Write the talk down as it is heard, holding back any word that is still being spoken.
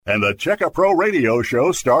And the Checka Pro Radio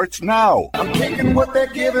Show starts now. I'm taking what they're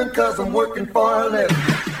giving because I'm working for a living.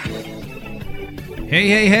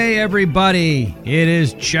 Hey, everybody. It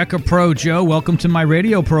is Checka Pro Joe. Welcome to my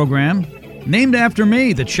radio program, named after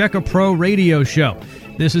me, the Checka Pro Radio Show.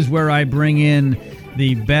 This is where I bring in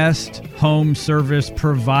the best home service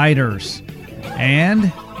providers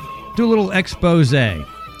and do a little expose,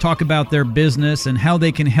 talk about their business and how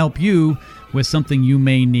they can help you with something you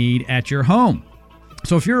may need at your home.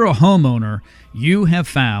 So if you're a homeowner, you have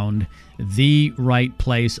found the right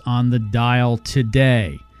place on the dial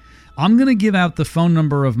today. I'm going to give out the phone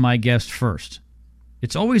number of my guest first.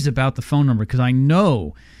 It's always about the phone number because I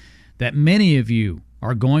know that many of you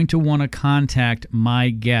are going to want to contact my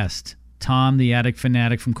guest, Tom, the Attic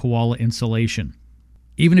Fanatic from Koala Insulation.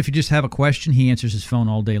 Even if you just have a question, he answers his phone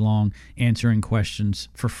all day long, answering questions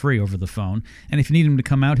for free over the phone. And if you need him to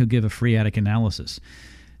come out, he'll give a free attic analysis.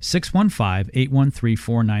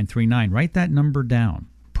 615-813-4939. Write that number down.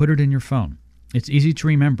 Put it in your phone. It's easy to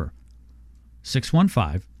remember.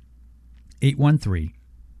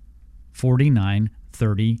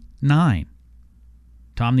 615-813-4939.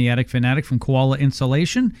 Tom, the Attic Fanatic from Koala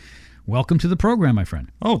Insulation. Welcome to the program, my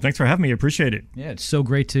friend. Oh, thanks for having me. I appreciate it. Yeah, it's so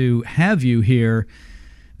great to have you here.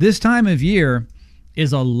 This time of year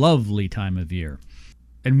is a lovely time of year.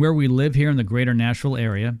 And where we live here in the greater Nashville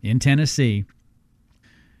area, in Tennessee,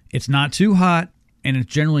 it's not too hot and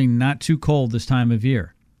it's generally not too cold this time of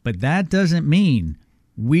year. But that doesn't mean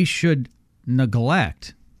we should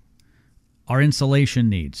neglect our insulation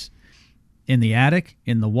needs. In the attic,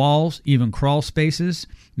 in the walls, even crawl spaces,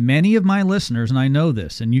 many of my listeners, and I know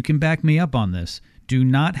this, and you can back me up on this, do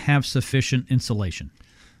not have sufficient insulation.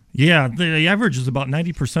 Yeah, the average is about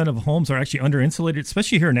 90% of homes are actually under-insulated,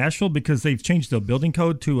 especially here in Nashville, because they've changed the building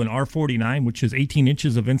code to an R49, which is 18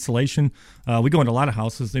 inches of insulation. We go into a lot of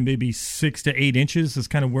houses. They may be 6 to 8 inches is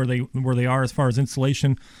kind of where they are as far as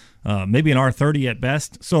insulation, maybe an R30 at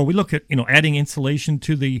best. So we look at adding insulation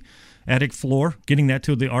to the attic floor, getting that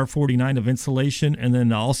to the R49 of insulation, and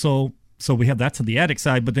then also, so we have that to the attic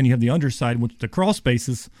side, but then you have the underside, which the crawl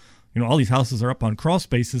spaces. All these houses are up on crawl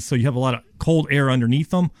spaces, so you have a lot of cold air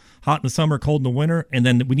underneath them, hot in the summer, cold in the winter, and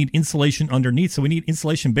then we need insulation underneath. So we need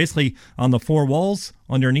insulation basically on the four walls,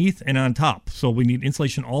 underneath, and on top. So we need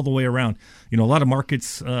insulation all the way around. A lot of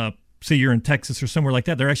markets, say you're in Texas or somewhere like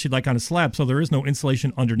that, they're actually like on a slab, so there is no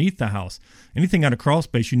insulation underneath the house. Anything on a crawl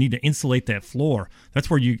space, you need to insulate that floor. That's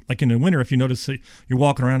where you, like in the winter, if you notice you're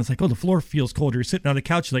walking around, it's like, oh, the floor feels cold. Or you're sitting on the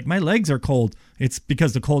couch, you're like, my legs are cold. It's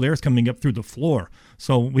because the cold air is coming up through the floor.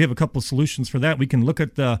 So we have a couple of solutions for that. We can look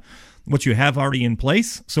at what you have already in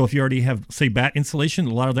place. So if you already have, say, bat insulation,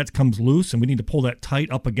 a lot of that comes loose, and we need to pull that tight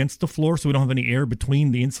up against the floor so we don't have any air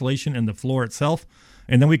between the insulation and the floor itself.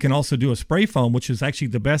 And then we can also do a spray foam, which is actually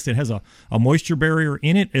the best. It has a moisture barrier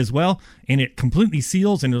in it as well, and it completely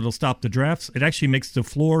seals, and it'll stop the drafts. It actually makes the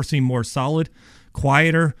floor seem more solid,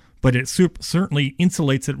 quieter, but it certainly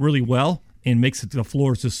insulates it really well and makes the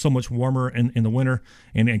floors just so much warmer in the winter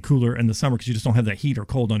and cooler in the summer because you just don't have that heat or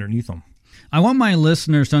cold underneath them. I want my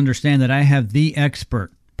listeners to understand that I have the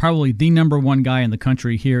expert, probably the number one guy in the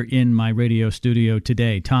country here in my radio studio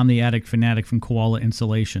today, Tom the Attic Fanatic from Koala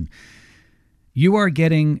Insulation. You are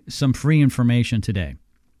getting some free information today,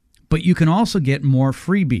 but you can also get more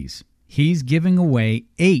freebies. He's giving away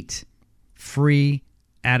 8 free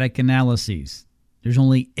attic analyses. There's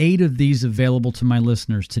only 8 of these available to my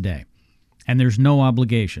listeners today, and there's no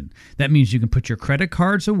obligation. That means you can put your credit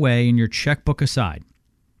cards away and your checkbook aside.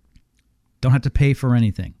 Don't have to pay for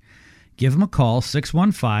anything. Give them a call,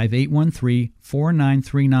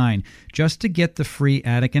 615-813-4939, just to get the free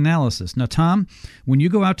attic analysis. Now, Tom, when you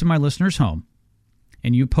go out to my listener's home,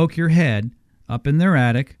 and you poke your head up in their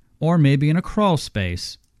attic or maybe in a crawl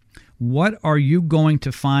space, what are you going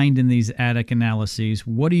to find in these attic analyses?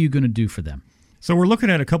 What are you going to do for them? So we're looking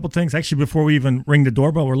at a couple things. Actually, before we even ring the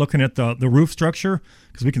doorbell, we're looking at the roof structure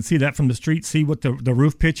because we can see that from the street, see what the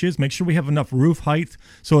roof pitch is, make sure we have enough roof height.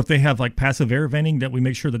 So if they have like passive air venting, that we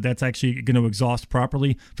make sure that that's actually going to exhaust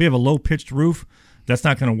properly. If we have a low-pitched roof, that's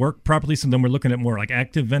not going to work properly. So then we're looking at more like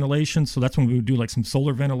active ventilation. So that's when we would do like some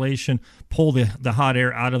solar ventilation, pull the hot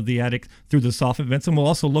air out of the attic through the soffit vents. And we'll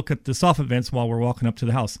also look at the soffit vents while we're walking up to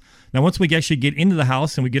the house. Now, once we actually get into the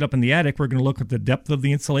house and we get up in the attic, we're going to look at the depth of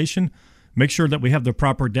the insulation, make sure that we have the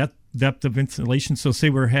proper depth of insulation. So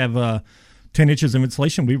say we have 10 inches of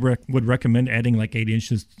insulation, we would recommend adding like 8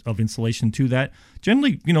 inches of insulation to that.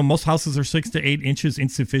 Generally, most houses are 6 to 8 inches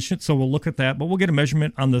insufficient, so we'll look at that. But we'll get a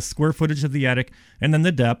measurement on the square footage of the attic and then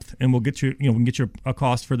the depth, and we'll get you, we can get you a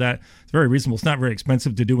cost for that. It's very reasonable. It's not very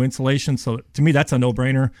expensive to do insulation, so to me, that's a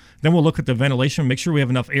no-brainer. Then we'll look at the ventilation, make sure we have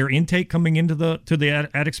enough air intake coming into the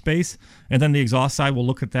attic space, and then the exhaust side, we'll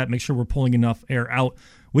look at that, make sure we're pulling enough air out.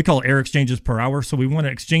 We call it air exchanges per hour, so we want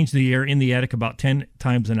to exchange the air in the attic about 10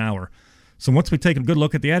 times an hour. So once we take a good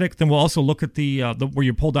look at the attic, then we'll also look at the where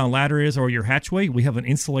your pull-down ladder is or your hatchway. We have an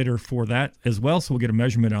insulator for that as well, so we'll get a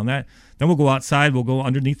measurement on that. Then we'll go outside, we'll go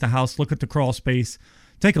underneath the house, look at the crawl space,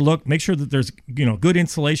 take a look, make sure that there's good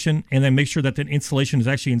insulation, and then make sure that the insulation is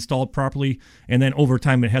actually installed properly, and then over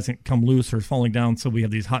time it hasn't come loose or is falling down, so we have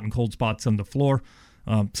these hot and cold spots on the floor.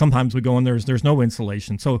 Sometimes we go in there's no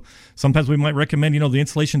insulation. So sometimes we might recommend, the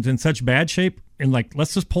insulation's in such bad shape and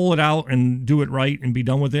let's just pull it out and do it right and be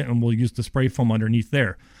done with it. And we'll use the spray foam underneath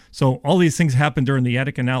there. So all these things happen during the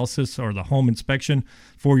attic analysis or the home inspection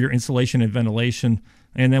for your insulation and ventilation.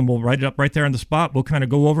 And then we'll write it up right there on the spot. We'll kind of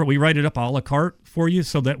go over it. We write it up a la carte for you.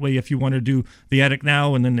 So that way, if you want to do the attic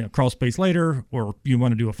now and then the crawl space later, or you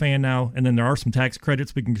want to do a fan now, and then there are some tax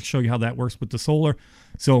credits, we can show you how that works with the solar.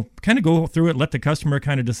 So kind of go through it, let the customer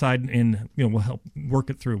kind of decide, and we'll help work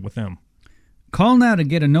it through with them. Call now to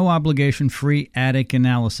get a no-obligation free attic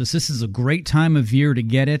analysis. This is a great time of year to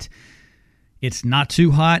get it. It's not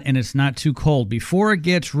too hot and it's not too cold. Before it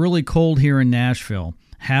gets really cold here in Nashville,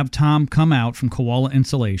 have Tom come out from Koala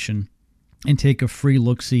Insulation and take a free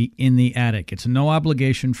look-see in the attic. It's a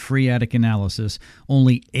no-obligation free attic analysis.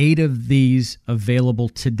 Only 8 of these available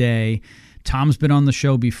today. Tom's been on the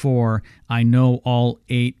show before. I know all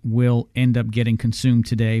 8 will end up getting consumed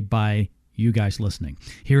today by you guys listening.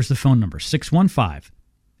 Here's the phone number,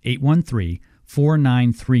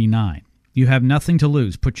 615-813-4939. You have nothing to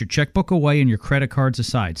lose. Put your checkbook away and your credit cards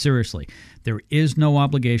aside. Seriously, there is no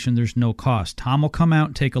obligation. There's no cost. Tom will come out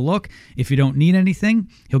and take a look. If you don't need anything,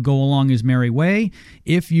 he'll go along his merry way.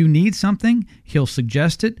 If you need something, he'll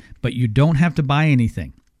suggest it, but you don't have to buy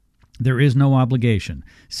anything. There is no obligation.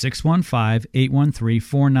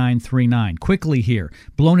 615-813-4939. Quickly here.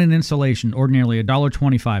 Blown-in insulation, ordinarily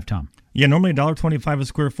 $1.25, Tom. Yeah, normally $1.25 a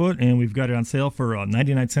square foot, and we've got it on sale for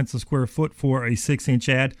 99 cents a square foot for a 6-inch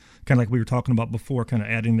ad, kind of like we were talking about before, kind of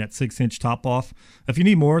adding that 6-inch top off. If you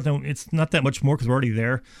need more, then it's not that much more because we're already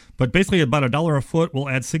there. But basically about $1 a foot, we'll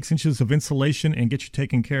add 6 inches of insulation and get you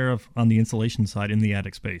taken care of on the insulation side in the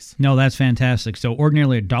attic space. No, that's fantastic. So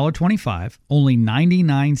ordinarily $1.25, only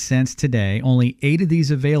 99 cents today, only 8 of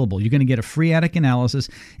these available. You're going to get a free attic analysis,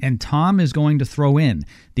 and Tom is going to throw in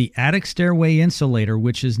the attic stairway insulator,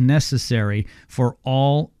 which is necessary for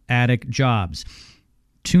all attic jobs.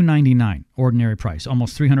 $299 ordinary price,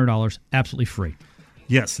 almost $300, absolutely free.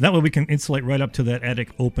 Yes, that way we can insulate right up to that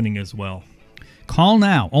attic opening as well. Call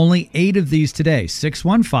now. Only 8 of these today.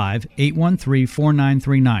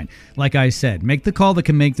 615-813-4939. Like I said, make the call that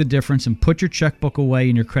can make the difference and put your checkbook away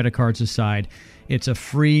and your credit cards aside. It's a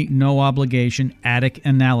free, no obligation attic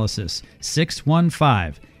analysis.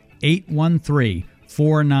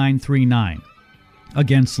 615-813-4939.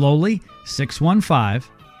 Again, slowly,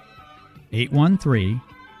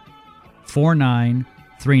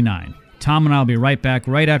 615-813-4939. Tom and I will be right back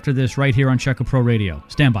right after this, right here on Checker Pro Radio.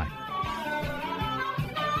 Stand by.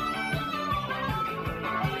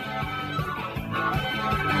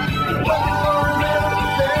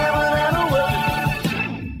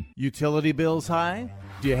 Utility bills high?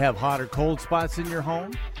 Do you have hot or cold spots in your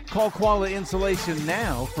home? Call Koala Insulation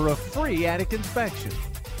now for a free attic inspection.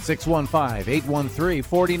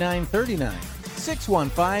 615-813-4939.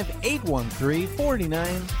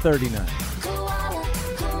 615-813-4939. Koala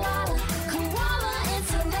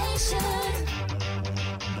Insulation.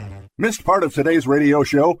 Missed part of today's radio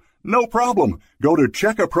show? No problem. Go to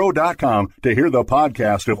checkapro.com to hear the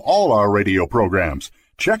podcast of all our radio programs.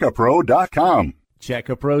 Checkapro.com.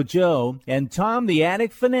 Check-A-Pro Joe and Tom the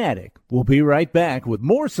Attic Fanatic will be right back with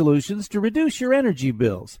more solutions to reduce your energy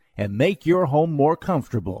bills and make your home more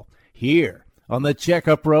comfortable here on the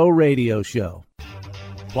Check-A-Pro Radio Show.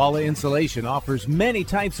 Koala Insulation offers many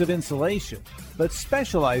types of insulation, but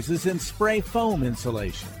specializes in spray foam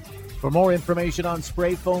insulation. For more information on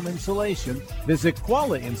spray foam insulation, visit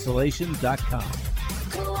koalainsulation.com.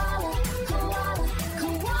 Koala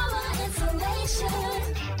Insulation.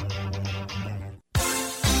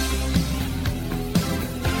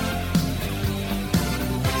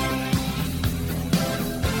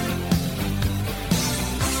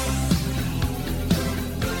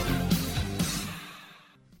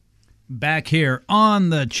 Back here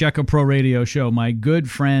on the Checker Pro Radio Show, my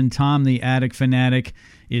good friend Tom the Attic Fanatic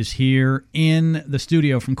is here in the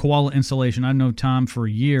studio from Koala Insulation. I've known Tom for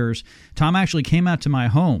years. Tom actually came out to my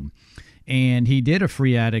home, and he did a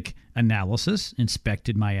free attic analysis,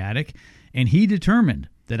 inspected my attic, and he determined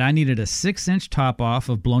that I needed a 6-inch top-off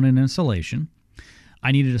of blown-in insulation.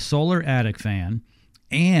 I needed a solar attic fan,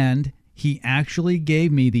 and he actually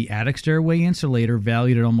gave me the attic stairway insulator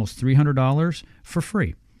valued at almost $300 for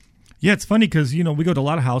free. Yeah, it's funny because, we go to a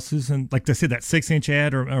lot of houses, and like I said, that 6-inch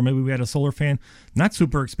ad, or maybe we had a solar fan, not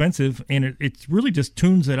super expensive, and it really just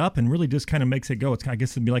tunes it up and really just kind of makes it go. I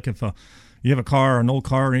guess it'd be like if you have a car, an old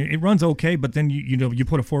car, and it runs okay, but then you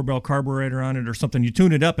put a 4-barrel carburetor on it or something, you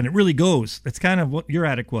tune it up, and it really goes. That's kind of what your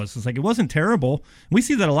attic was. It's like, it wasn't terrible. We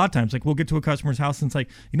see that a lot of times. Like, we'll get to a customer's house, and it's like,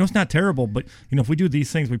 it's not terrible, but, if we do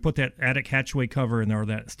these things, we put that attic hatchway cover in there, or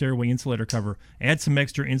that stairway insulator cover, add some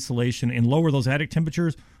extra insulation, and lower those attic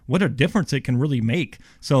temperatures, what a difference it can really make.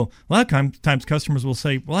 So a lot of times customers will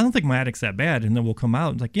say, well, I don't think my attic's that bad, and then we'll come out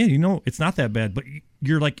and it's like, yeah, it's not that bad, but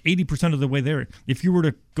you're like 80% of the way there. If you were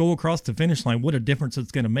to go across the finish line, what a difference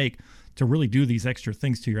it's going to make to really do these extra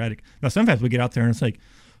things to your attic. Now, sometimes we get out there and it's like,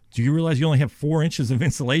 do you realize you only have 4 inches of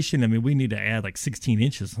insulation? I mean, we need to add like 16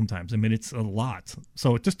 inches sometimes. I mean, it's a lot.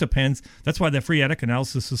 So it just depends. That's why that free attic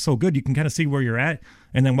analysis is so good. You can kind of see where you're at.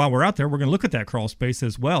 And then while we're out there, we're going to look at that crawl space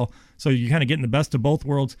as well. So you're kind of getting the best of both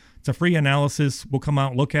worlds. It's a free analysis. We'll come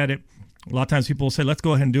out and look at it. A lot of times people will say, let's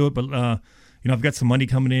go ahead and do it. But, I've got some money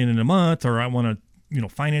coming in a month, or I want to,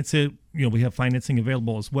 finance it. We have financing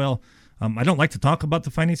available as well. I don't like to talk about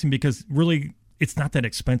the financing because really it's not that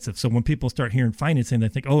expensive. So when people start hearing financing, they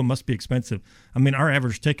think, oh, it must be expensive. I mean, our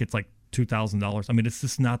average ticket's like $2,000. I mean, it's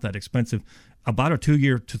just not that expensive. About a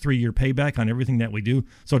 2-year to 3-year payback on everything that we do.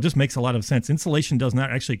 So it just makes a lot of sense. Insulation does not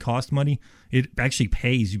actually cost money. It actually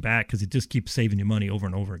pays you back because it just keeps saving you money over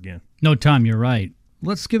and over again. No, Tom, you're right.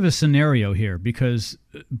 Let's give a scenario here, because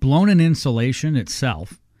blown-in insulation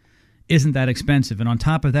itself isn't that expensive. And on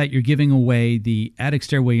top of that, you're giving away the attic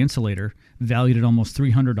stairway insulator valued at almost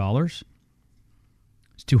 $300.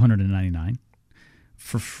 It's $299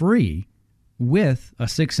 for free with a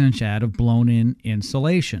 6-inch ad of blown-in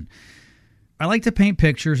insulation. I like to paint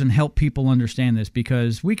pictures and help people understand this,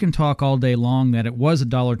 because we can talk all day long that it was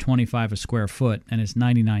 $1.25 a square foot and it's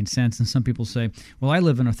 99 cents. And some people say, well, I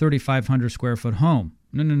live in a 3,500 square foot home.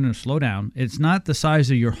 No, slow down. It's not the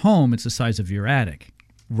size of your home, it's the size of your attic.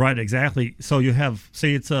 Right, exactly. So you have,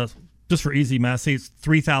 say it's just for easy math, say it's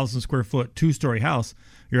 3,000 square foot, 2-story house.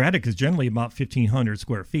 Your attic is generally about 1,500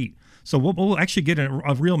 square feet. So we'll actually get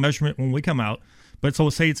a real measurement when we come out. But so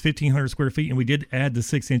say it's 1,500 square feet, and we did add the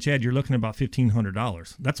 6-inch ad, you're looking at about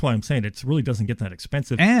 $1,500. That's why I'm saying it really doesn't get that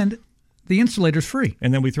expensive. And the insulator's free.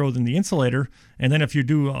 And then we throw in the insulator. And then if you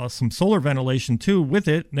do some solar ventilation too with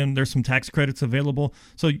it, then there's some tax credits available.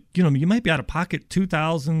 So, you might be out of pocket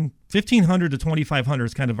 $2,000, $1,500 to $2,500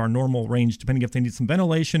 is kind of our normal range, depending if they need some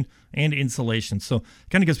ventilation and insulation. So it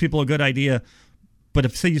kind of gives people a good idea. But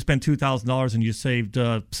if, say, you spend $2,000 and you saved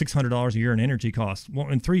 $600 a year in energy costs, well,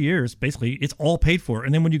 in 3 years, basically, it's all paid for.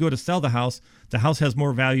 And then when you go to sell the house has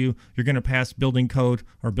more value. You're going to pass building code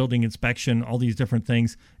or building inspection, all these different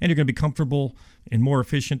things, and you're going to be comfortable and more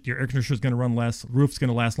efficient. Your air conditioner is going to run less. Roof's going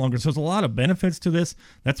to last longer. So there's a lot of benefits to this.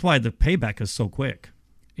 That's why the payback is so quick.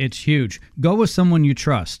 It's huge. Go with someone you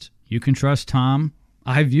trust. You can trust Tom.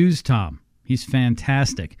 I've used Tom. He's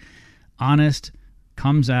fantastic. Honest,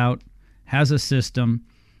 comes out, has a system,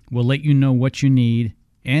 will let you know what you need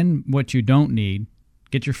and what you don't need.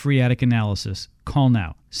 Get your free attic analysis. Call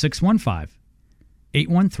now,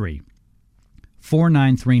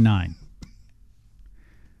 615-813-4939.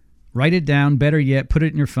 Write it down. Better yet, put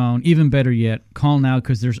it in your phone. Even better yet, call now,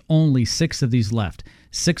 because there's only 6 of these left.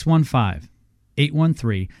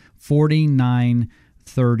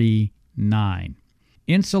 615-813-4939.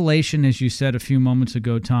 Insulation, as you said a few moments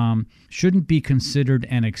ago, Tom, shouldn't be considered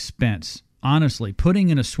an expense. Honestly, putting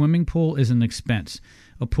in a swimming pool is an expense.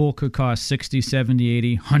 A pool could cost $60,000,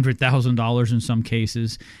 $70,000, $80,000, $100,000 in some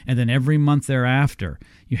cases, and then every month thereafter,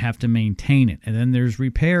 you have to maintain it, and then there's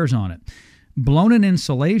repairs on it. Blown-in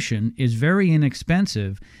insulation is very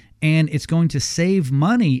inexpensive, and it's going to save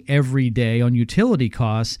money every day on utility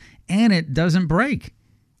costs, and it doesn't break.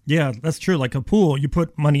 Yeah, that's true. Like a pool, you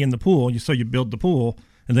put money in the pool, so you build the pool,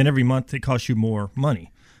 and then every month it costs you more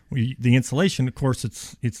money. The insulation, of course,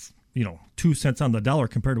 it's 2 cents on the dollar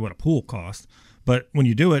compared to what a pool costs. But when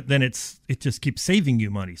you do it, then it just keeps saving you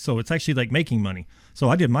money. So it's actually like making money. So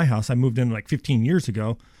I did my house. I moved in like 15 years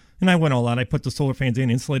ago, and I went all out. I put the solar fans in,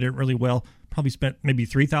 insulated it really well. Probably spent maybe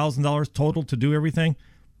 $3,000 total to do everything.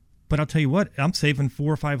 But I'll tell you what, I'm saving $400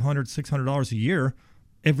 or $500, $600 a year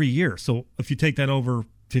every year. So if you take that over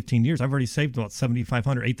 15 years, I've already saved about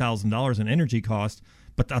 $7,500, $8,000 in energy cost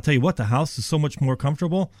But I'll tell you what, the house is so much more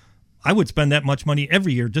comfortable. I would spend that much money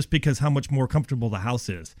every year just because how much more comfortable the house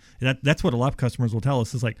is. That's what a lot of customers will tell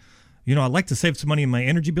us is like, I'd like to save some money in my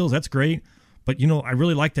energy bills. That's great. But, I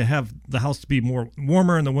really like to have the house to be more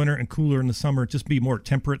warmer in the winter and cooler in the summer, just be more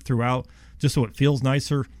temperate throughout, just so it feels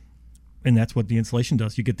nicer. And that's what the insulation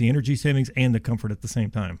does. You get the energy savings and the comfort at the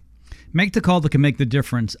same time. Make the call that can make the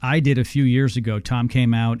difference. I did a few years ago. Tom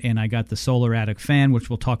came out and I got the Solar Attic fan, which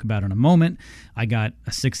we'll talk about in a moment. I got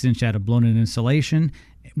a 6-inch out of blown-in insulation,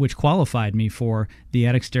 which qualified me for the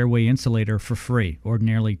attic stairway insulator for free,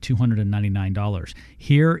 ordinarily $299.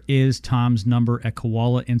 Here is Tom's number at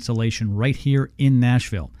Koala Insulation right here in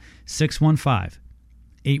Nashville,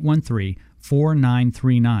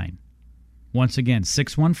 615-813-4939. Once again,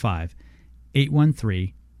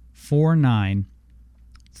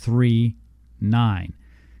 615-813-4939.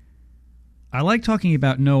 I like talking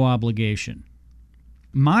about no obligation.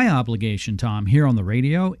 My obligation, Tom, here on the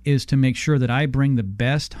radio is to make sure that I bring the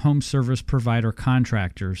best home service provider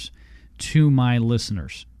contractors to my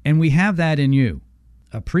listeners. And we have that in you,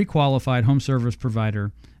 a pre-qualified home service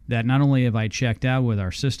provider that not only have I checked out with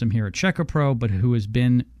our system here at Check-A-Pro, but who has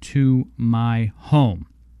been to my home.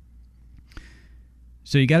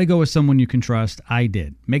 So you got to go with someone you can trust. I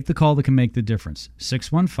did. Make the call that can make the difference.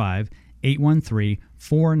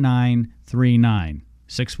 615-813-4939.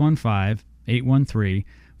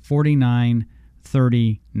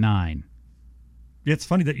 615-813-4939. It's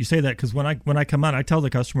funny that you say that because when I come out, I tell the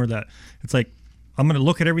customer that it's like, I'm going to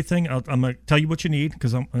look at everything. I'm going to tell you what you need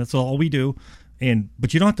because that's all we do.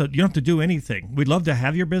 But you don't have to do anything. We'd love to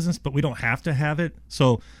have your business, but we don't have to have it.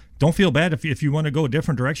 So don't feel bad if you want to go a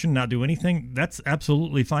different direction, not do anything. That's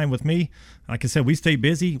absolutely fine with me. Like I said, we stay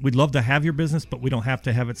busy. We'd love to have your business, but we don't have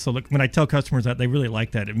to have it. So when I tell customers that, they really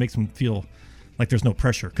like that. It makes them feel like there's no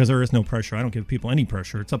pressure because there is no pressure. I don't give people any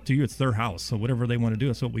pressure. It's up to you. It's their house. So whatever they want to do,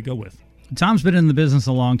 that's what we go with. Tom's been in the business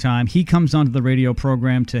a long time. He comes onto the radio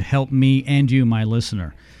program to help me and you, my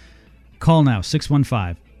listener. Call now,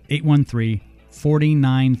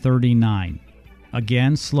 615-813-4939.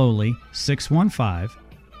 Again, slowly,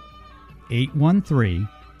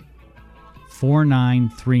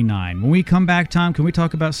 615-813-4939. When we come back, Tom, can we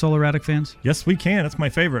talk about Solar Attic fans? Yes, we can. That's my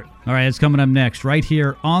favorite. All right, it's coming up next right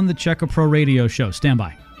here on the Check-A-Pro radio show. Stand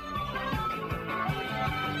by.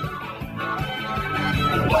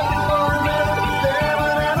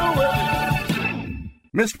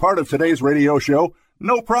 Missed part of today's radio show?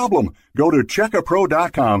 No problem. Go to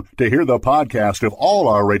checkapro.com to hear the podcast of all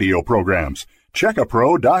our radio programs.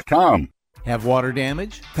 Checkapro.com. Have water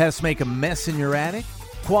damage? Pests make a mess in your attic?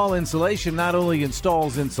 Koala Insulation not only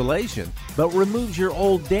installs insulation, but removes your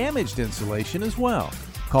old damaged insulation as well.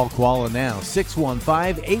 Call Koala now,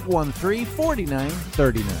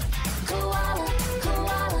 615-813-4939. Koala,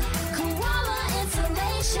 Koala, Koala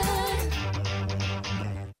Insulation.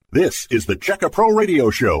 This is the Check-A-Pro radio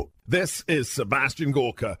show. This is Sebastian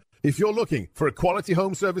Gorka. If you're looking for a quality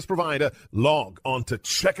home service provider, log on to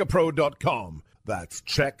checkapro.com. That's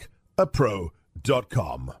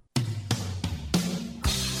checkapro.com.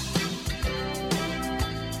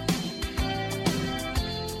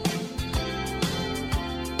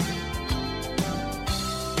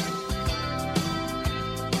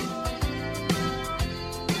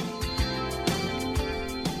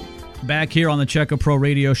 Back here on the Check-A-Pro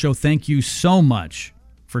radio show. Thank you so much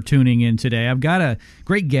for tuning in today. I've got a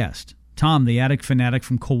great guest, Tom, the attic fanatic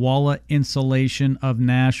from Koala Insulation of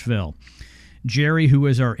Nashville. Jerry, who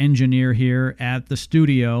is our engineer here at the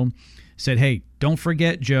studio, said, hey, don't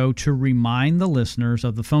forget, Joe, to remind the listeners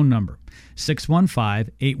of the phone number,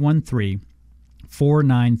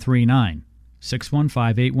 615-813-4939.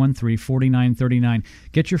 615-813-4939.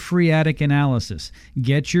 Get your free attic analysis.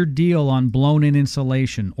 Get your deal on blown-in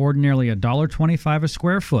insulation, ordinarily $1.25 a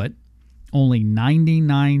square foot, only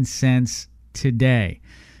 99 cents today.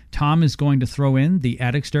 Tom is going to throw in the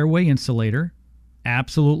attic stairway insulator,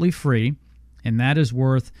 absolutely free, and that is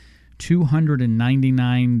worth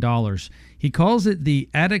 $299. He calls it the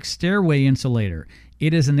attic stairway insulator.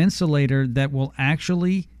 It is an insulator that will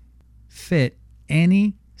actually fit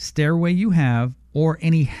any stairway you have or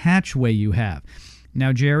any hatchway you have.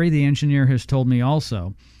 Now, Jerry, the engineer, has told me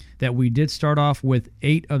also that we did start off with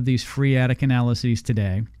 8 of these free attic analyses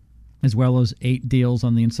today, as well as 8 deals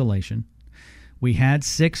on the insulation. We had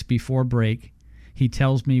 6 before break. He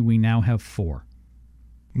tells me we now have 4.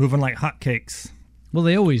 Moving like hotcakes. Well,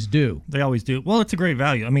 they always do. They always do. Well, it's a great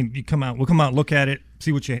value. I mean, we'll come out, look at it,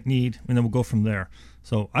 see what you need, and then we'll go from there.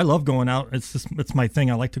 So I love going out. It's my thing.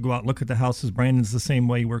 I like to go out and look at the houses. Brandon's the same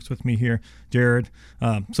way. He works with me here, Jared.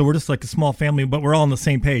 So we're just like a small family, but we're all on the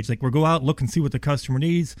same page. Like, we'll go out, look and see what the customer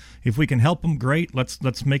needs. If we can help them, great.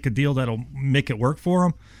 Let's make a deal that'll make it work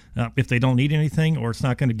for them. If they don't need anything or it's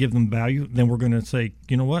not going to give them value, then we're going to say,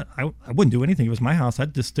 you know what? I wouldn't do anything. It was my house.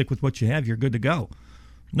 I'd just stick with what you have. You're good to go.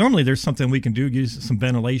 Normally there's something we can do, use some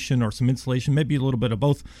ventilation or some insulation, maybe a little bit of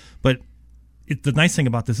both. But the nice thing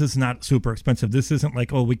about this is not super expensive. This isn't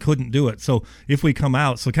like, oh, we couldn't do it. So if we come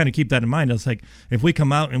out, so kind of keep that in mind. It's like, if we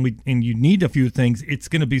come out and you need a few things, it's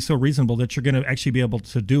going to be so reasonable that you're going to actually be able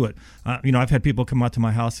to do it. I've had people come out to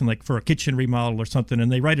my house and like for a kitchen remodel or something, and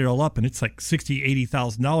they write it all up and it's like $60,000,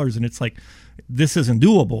 $80,000, and it's like, this isn't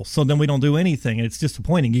doable. So then we don't do anything, and it's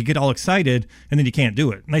disappointing. You get all excited and then you can't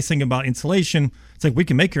do it. Nice thing about insulation, it's like we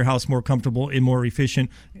can make your house more comfortable and more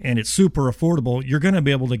efficient, and it's super affordable. You're going to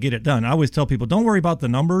be able to get it done. I always tell people, don't worry about the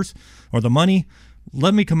numbers or the money.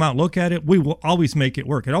 Let me come out and look at it. We will always make it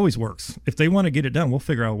work. It always works. If they want to get it done, we'll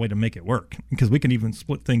figure out a way to make it work, because we can even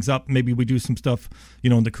split things up. Maybe we do some stuff,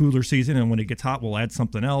 in the cooler season, and when it gets hot, we'll add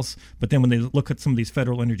something else. But then when they look at some of these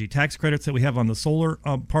federal energy tax credits that we have on the solar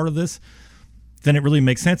part of this, then it really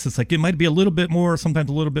makes sense. It's like it might be a little bit more, sometimes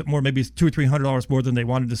a little bit more, maybe $200 or $300 more than they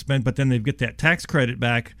wanted to spend, but then they get that tax credit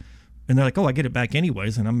back, and they're like, oh, I get it back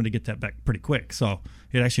anyways, and I'm going to get that back pretty quick. So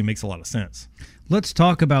it actually makes a lot of sense. Let's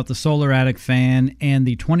talk about the Solar Attic fan and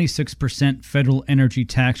the 26% federal energy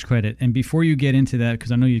tax credit. And before you get into that,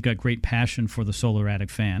 because I know you've got great passion for the Solar Attic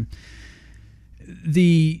fan,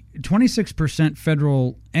 the 26%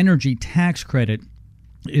 federal energy tax credit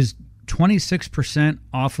is 26%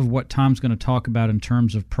 off of what Tom's going to talk about in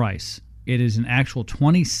terms of price. It is an actual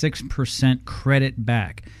 26% credit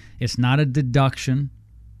back. It's not a deduction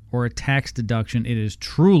or a tax deduction. It is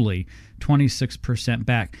truly 26%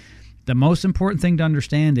 back. The most important thing to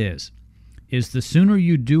understand is the sooner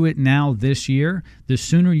you do it now this year, the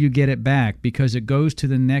sooner you get it back, because it goes to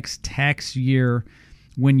the next tax year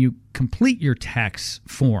when you complete your tax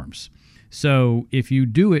forms. So if you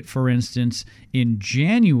do it, for instance, in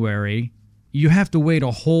January, you have to wait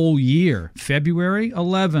a whole year. February,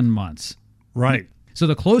 11 months. Right. So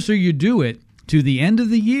the closer you do it to the end of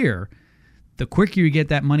the year, the quicker you get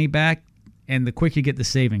that money back and the quicker you get the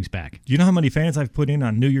savings back. Do you know how many fans I've put in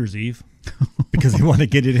on New Year's Eve? Because they want to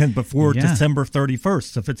get it in before December 31st.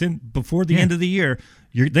 So if it's in before the end of the year,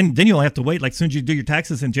 then you'll have to wait. Like, as soon as you do your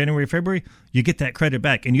taxes in January, February, you get that credit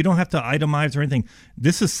back. And you don't have to itemize or anything.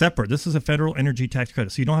 This is separate. This is a federal energy tax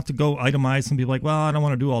credit. So you don't have to go itemize and be like, well, I don't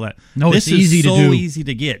want to do all that. No, this it's easy to do. so easy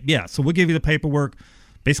to get. Yeah, so we'll give you the paperwork.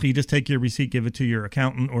 Basically, you just take your receipt, give it to your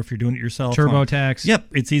accountant, or if you're doing it yourself. TurboTax. Yep,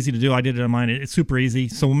 it's easy to do. I did it on mine. It's super easy.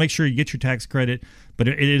 So we'll make sure you get your tax credit, but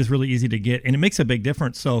it is really easy to get, and it makes a big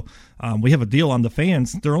difference. So we have a deal on the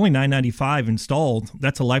fans. They're only $995 installed.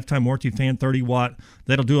 That's a lifetime warranty fan, 30-watt.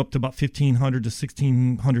 That'll do up to about $1,500 to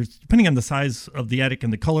 $1,600, depending on the size of the attic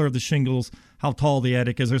and the color of the shingles, how tall the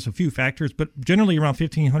attic is. There's a few factors, but generally around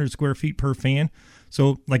 1,500 square feet per fan.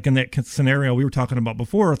 So like in that scenario we were talking about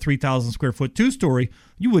before, a 3,000 square foot 2-story,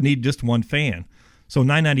 you would need just one fan. So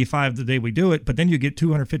 $995 the day we do it, but then you get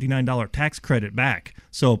 $259 tax credit back.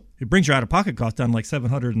 So it brings your out-of-pocket cost down like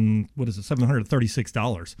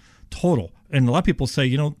 $736 total. And a lot of people say,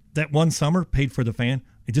 that one summer paid for the fan.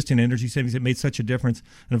 It just in energy savings, it made such a difference.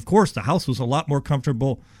 And of course, the house was a lot more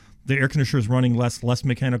comfortable. The air conditioner is running less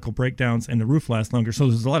mechanical breakdowns, and the roof lasts longer. So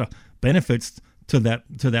there's a lot of benefits to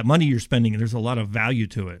that money you're spending, and there's a lot of value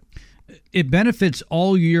to it. It benefits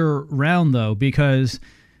all year round, though, because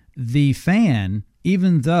the fan,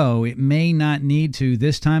 even though it may not need to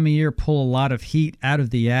this time of year pull a lot of heat out of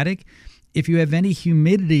the attic, if you have any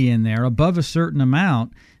humidity in there above a certain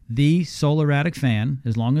amount, the Solar Attic fan,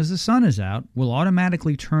 as long as the sun is out, will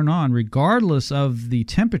automatically turn on regardless of the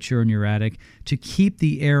temperature in your attic to keep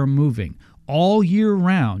the air moving. All year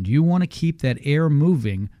round, you want to keep that air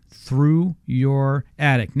moving through your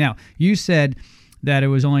attic. Now, you said that it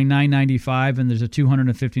was only $995 and there's a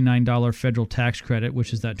 $259 federal tax credit,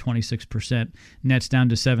 which is that 26%, nets down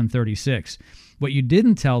to $736. What you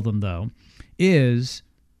didn't tell them, though, is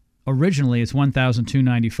originally it's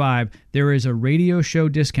 $1,295. There is a radio show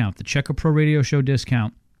discount, the Check A Pro radio show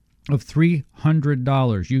discount of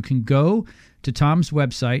 $300. You can go to Tom's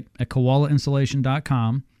website at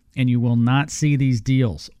koalainsulation.com, and you will not see these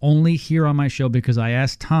deals. Only here on my show, because I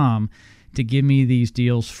asked Tom to give me these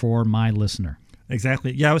deals for my listener.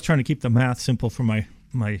 Exactly. Yeah, I was trying to keep the math simple for my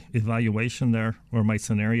evaluation there, or my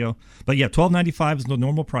scenario. But yeah, $1,295 is the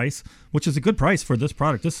normal price, which is a good price for this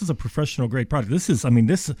product. This is a professional grade product. A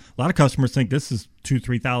lot of customers think this is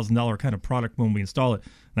 $2,000, $3,000 kind of product when we install it.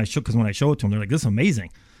 And because when I show it to them, they're like, this is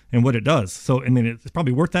amazing. and what it does. So, I mean, it's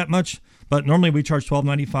probably worth that much, but normally we charge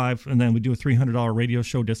 $12.95, and then we do a $300 radio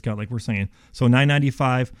show discount, like we're saying. So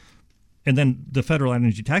 $9.95, and then the federal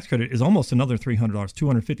energy tax credit is almost another $300,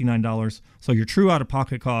 $259. So your true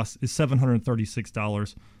out-of-pocket cost is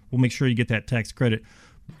 $736. We'll make sure you get that tax credit.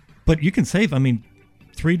 But you can save, I mean,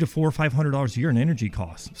 $300 to $500 a year in energy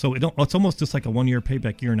costs. So it's almost just like a 1 year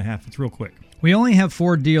payback, year and a half. It's real quick. We only have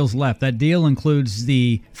 4 deals left. That deal includes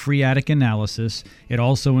the free attic analysis. It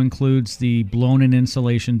also includes the blown-in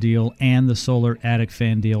insulation deal and the solar attic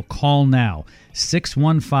fan deal. Call now,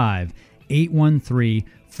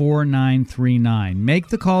 615-813-4939. Make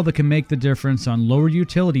the call that can make the difference on lower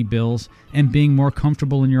utility bills and being more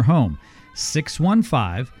comfortable in your home.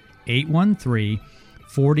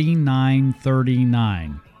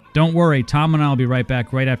 615-813-4939. Don't worry, Tom and I will be right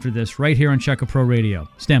back right after this, right here on Check A Pro Radio.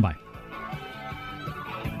 Stand by.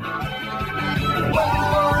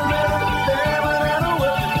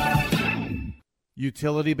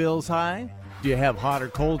 Utility bills high? Do you have hot or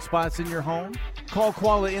cold spots in your home? Call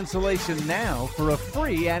Quality Insulation now for a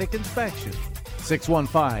free attic inspection.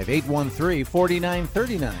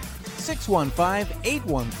 615-813-4939.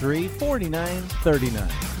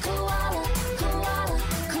 615-813-4939. Koala, koala,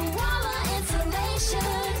 koala insulation.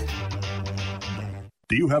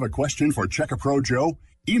 Do you have a question for Check-A-Pro Joe?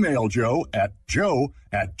 Email Joe at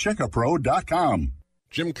checkapro.com.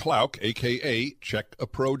 Jim Clouk, a.k.a.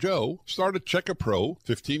 Check-A-Pro Joe, started Check-A-Pro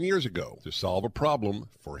 15 years ago to solve a problem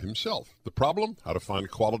for himself. The problem? How to find a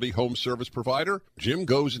quality home service provider? Jim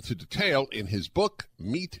goes into detail in his book,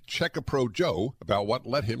 Meet Check-A-Pro Joe, about what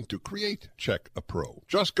led him to create Check-A-Pro.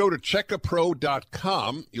 Just go to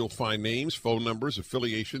checkapro.com. You'll find names, phone numbers,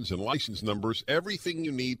 affiliations, and license numbers, everything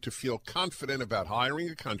you need to feel confident about hiring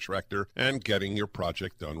a contractor and getting your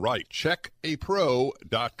project done right.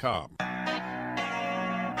 Checkapro.com.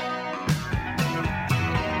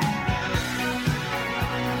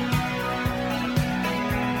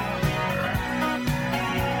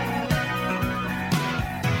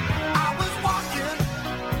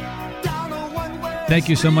 Thank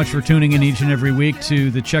you so much for tuning in each and every week to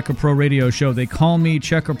the Check-A-Pro Radio Show. They call me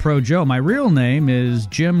Check-A-Pro Joe. My real name is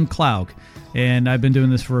Jim Clouk, and I've been doing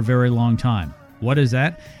this for a very long time. What is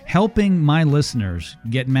that? Helping my listeners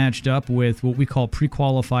get matched up with what we call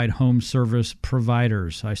pre-qualified home service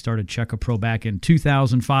providers. I started Check-A-Pro back in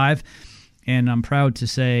 2005, and I'm proud to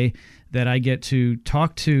say that I get to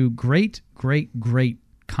talk to great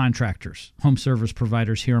contractors, home service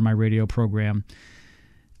providers here on my radio program.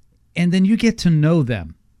 And then you get to know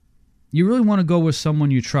them. You really want to go with someone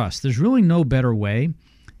you trust. There's really no better way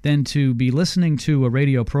than to be listening to a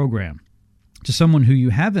radio program to someone who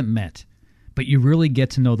you haven't met, but you really get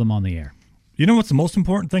to know them on the air. You know what's the most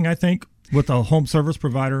important thing, I think, with a home service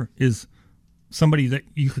provider is somebody that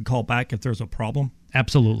you could call back if there's a problem.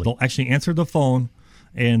 Absolutely. They'll actually answer the phone,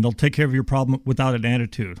 and they'll take care of your problem without an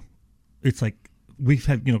attitude. It's like, we've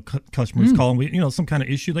had, customers call and some kind of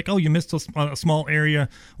issue, like, oh, you missed a small area.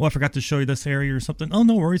 Well, I forgot to show you this area or something. Oh,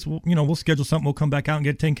 no worries. We'll schedule something. We'll come back out and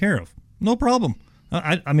get it taken care of. No problem.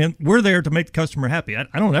 I mean, we're there to make the customer happy. I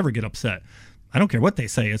don't ever get upset. I don't care what they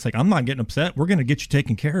say. It's like, I'm not getting upset. We're going to get you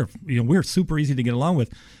taken care of. We're super easy to get along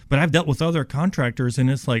with. But I've dealt with other contractors,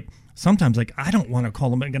 and it's like, sometimes, like, I don't want to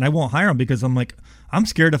call them back, and I won't hire them because I'm like, I'm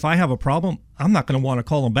scared if I have a problem, I'm not going to want to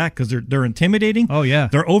call them back because they're intimidating. Oh, yeah.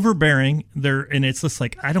 They're overbearing. And it's just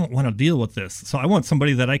like, I don't want to deal with this. So I want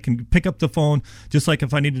somebody that I can pick up the phone, just like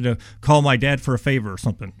if I needed to call my dad for a favor or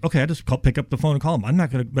something. Okay, I just pick up the phone and call him. I'm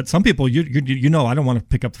not going to, but some people, I don't want to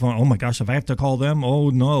pick up the phone. Oh my gosh, if I have to call them,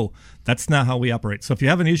 oh no, that's not how we operate. So if you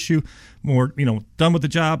have an issue, more, done with the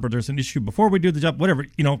job, or there's an issue before we do the job, whatever,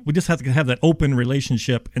 we just have to have that open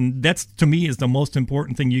relationship. And that's, to me, is the most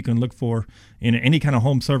important thing you can look for in any kind of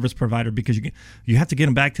home service provider, because you have to get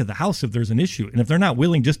them back to the house if there's an issue. And if they're not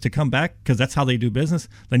willing just to come back because that's how they do business,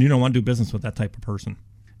 then you don't want to do business with that type of person.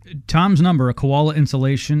 Tom's number, a Koala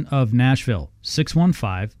Insulation of Nashville,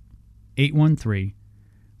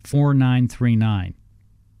 615-813-4939.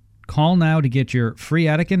 Call now to get your free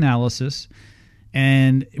attic analysis.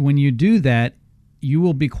 And when you do that, you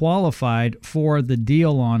will be qualified for the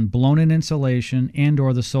deal on blown-in insulation and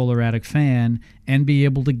or the solar attic fan, and be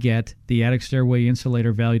able to get the attic stairway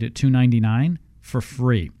insulator valued at $299 for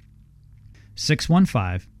free.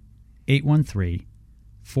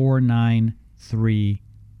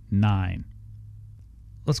 615-813-4939.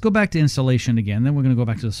 Let's go back to insulation again. Then we're going to go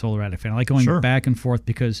back to the solar attic fan. I like going back and forth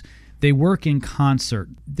because they work in concert.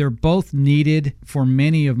 They're both needed for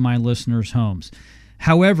many of my listeners' homes.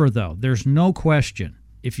 However, though, there's no question,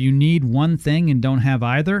 if you need one thing and don't have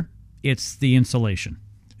either, it's the insulation.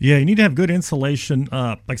 Yeah, you need to have good insulation.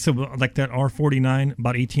 Like I said, like that R49,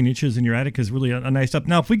 about 18 inches in your attic is really a nice up.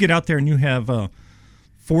 Now, if we get out there and you have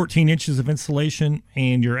 14 inches of insulation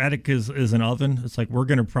and your attic is an oven, it's like we're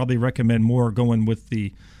going to probably recommend more going with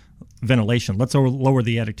the ventilation. Let's lower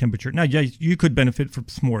the attic temperature. Now, yeah, you could benefit from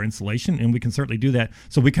some more insulation, and we can certainly do that.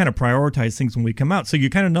 So we kind of prioritize things when we come out. So you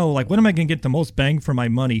kind of know, like, when am I going to get the most bang for my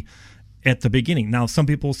money at the beginning? Now, some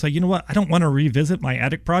people say, you know what, I don't want to revisit my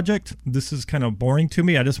attic project. This is kind of boring to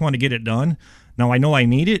me. I just want to get it done. Now, I know I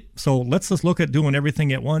need it, so let's just look at doing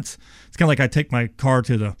everything at once. It's kind of like I take my car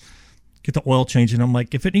to get the oil change, and I'm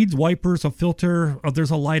like, if it needs wipers, a filter, or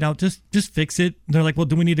there's a light out, just fix it. And they're like, well,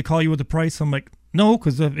 do we need to call you with a price? I'm like, no,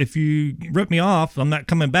 because if you rip me off, I'm not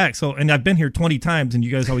coming back. So, and I've been here 20 times, and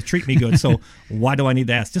you guys always treat me good. So why do I need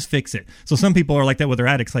to ask? Just fix it. So some people are like that with their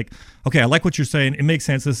attics. Like, okay, I like what you're saying. It makes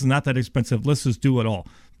sense. This is not that expensive. Let's just do it all.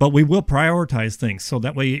 But we will prioritize things. So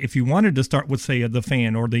that way, if you wanted to start with, say, the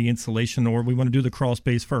fan or the insulation, or we want to do the crawl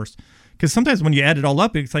space first, because sometimes when you add it all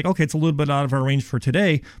up, it's like, okay, it's a little bit out of our range for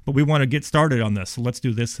today, but we want to get started on this. So let's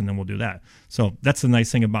do this, and then we'll do that. So that's the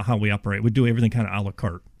nice thing about how we operate. We do everything kind of a la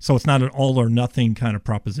carte. So it's not an all or nothing kind of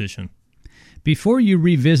proposition. Before you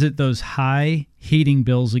revisit those high heating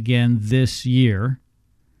bills again this year,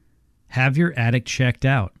 have your attic checked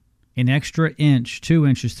out. An extra inch, 2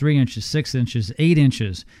 inches, 3 inches, 6 inches, 8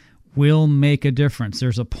 inches will make a difference.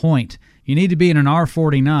 There's a point. You need to be in an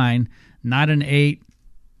R49, not an 8,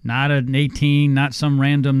 not an 18, not some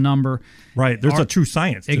random number. Right. There's a true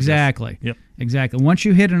science to Exactly. this. Yep. Exactly. Once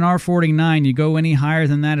you hit an R49, you go any higher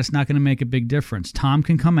than that, it's not going to make a big difference. Tom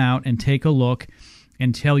can come out and take a look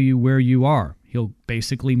and tell you where you are. He'll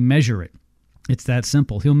basically measure it. It's that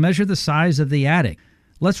simple. He'll measure the size of the attic.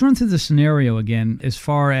 Let's run through the scenario again as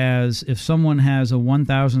far as if someone has a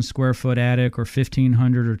 1,000 square foot attic or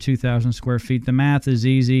 1,500 or 2,000 square feet. The math is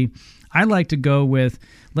easy. I like to go with,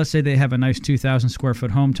 let's say they have a nice 2,000 square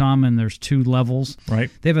foot home, Tom, and there's 2 levels.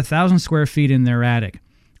 Right. They have 1,000 square feet in their attic.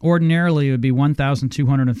 Ordinarily, it would be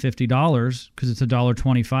 $1,250 because it's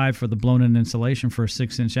 $1.25 for the blown-in insulation for a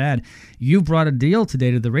 6-inch ad. You brought a deal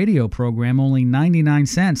today to the radio program, only 99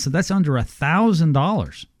 cents, so that's under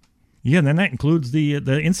 $1,000. Yeah, and then that includes the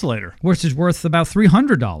insulator, which is worth about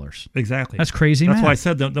 $300. Exactly. That's crazy. That's math. why I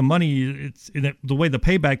said the money. The way the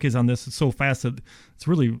payback is on this is so fast that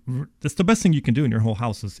it's the best thing you can do in your whole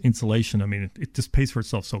house is insulation. I mean, it just pays for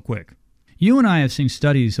itself so quick. You and I have seen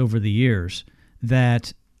studies over the years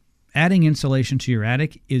that adding insulation to your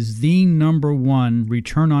attic is the number one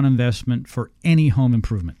return on investment for any home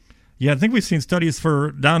improvement. Yeah, I think we've seen studies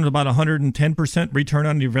for down to about 110% return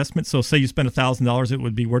on investment. So say you spend $1,000, it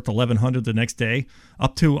would be worth $1,100 the next day,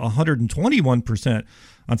 up to 121%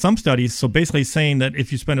 on some studies. So basically saying that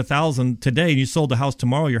if you spend $1,000 today and you sold the house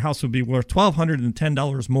tomorrow, your house would be worth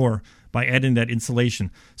 $1,210 more by adding that insulation.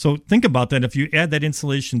 So think about that. If you add that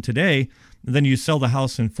insulation today, then you sell the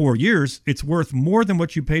house in 4 years, it's worth more than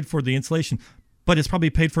what you paid for the insulation. But it's probably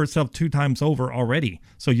paid for itself 2 times over already.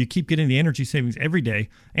 So you keep getting the energy savings every day,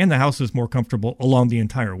 and the house is more comfortable along the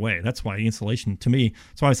entire way. That's why insulation, to me,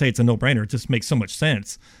 that's why I say it's a no-brainer. It just makes so much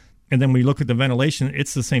sense. And then when you look at the ventilation,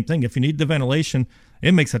 it's the same thing. If you need the ventilation,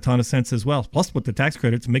 it makes a ton of sense as well. Plus, with the tax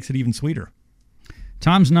credits, it makes it even sweeter.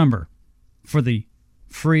 Tom's number for the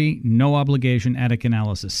free, no-obligation attic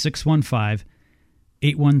analysis,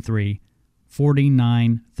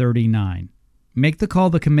 615-813-4939. Make the call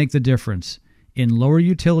that can make the difference in lower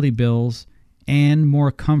utility bills and more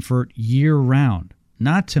comfort year-round,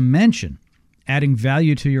 not to mention adding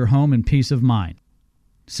value to your home and peace of mind.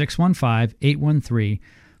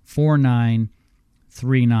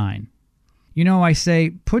 615-813-4939. You know, I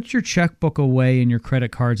say put your checkbook away and your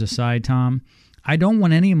credit cards aside, Tom. I don't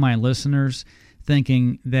want any of my listeners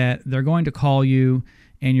thinking that they're going to call you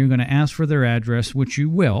and you're going to ask for their address, which you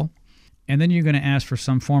will, and then you're going to ask for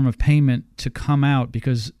some form of payment to come out,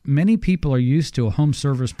 because many people are used to a home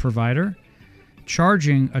service provider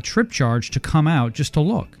charging a trip charge to come out just to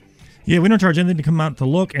look. Yeah, we don't charge anything to come out to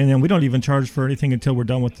look, and then we don't even charge for anything until we're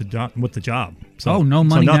done with the job. So, no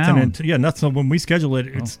money down. Nothing. When we schedule it,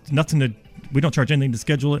 it's nothing to. We don't charge anything to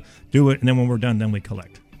schedule it, do it, and then when we're done, then we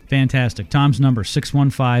collect. Fantastic. Tom's number,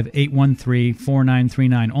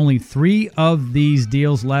 615-813-4939. Only 3 of these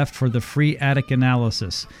deals left for the free attic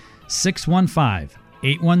analysis.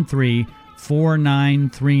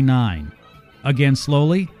 615-813-4939. Again,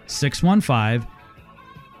 slowly,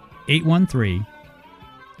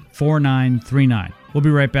 615-813-4939. We'll be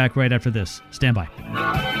right back right after this. Stand by.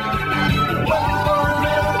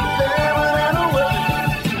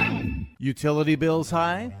 Utility bills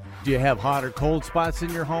high? Do you have hot or cold spots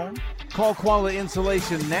in your home? Call Quality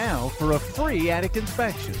Insulation now for a free attic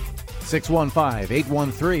inspection.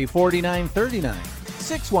 615-813-4939.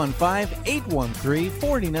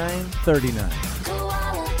 615-813-4939.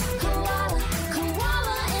 Koala, koala,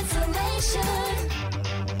 koala insulation.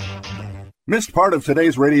 Missed part of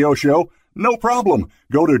today's radio show? No problem.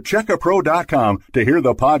 Go to checkapro.com to hear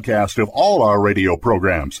the podcast of all our radio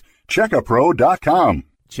programs. Checkapro.com.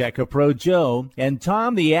 Check-A-Pro Joe and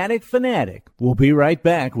Tom the Attic Fanatic will be right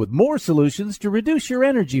back with more solutions to reduce your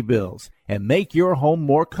energy bills and make your home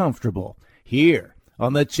more comfortable here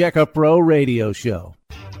on the Check-A-Pro Radio Show.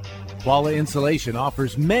 Koala Insulation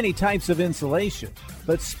offers many types of insulation,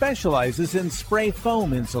 but specializes in spray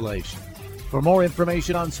foam insulation. For more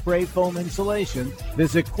information on spray foam insulation,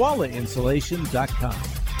 visit koalainsulation.com.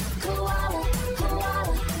 Koala,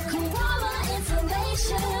 koala, koala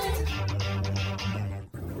insulation.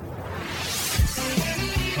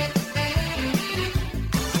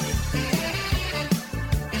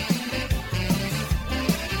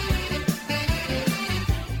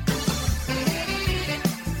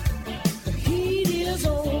 The heat is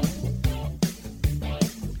on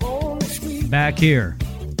the street Back here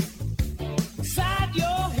inside your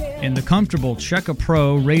head. in the comfortable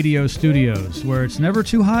Check-A-Pro radio studios, where it's never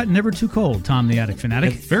too hot, never too cold. Tom the Attic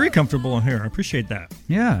Fanatic. It's very comfortable in here. I appreciate that.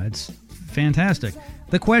 Yeah, it's fantastic.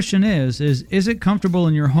 The question is it comfortable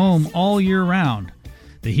in your home all year round?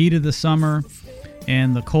 The heat of the summer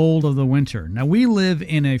and the cold of the winter. Now, we live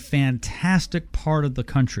in a fantastic part of the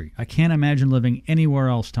country. I can't imagine living anywhere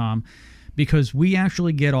else, Tom, because we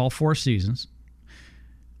actually get all four seasons,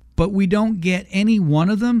 but we don't get any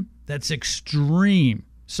one of them that's extreme.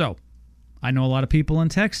 So, I know a lot of people in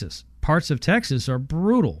Texas. Parts of Texas are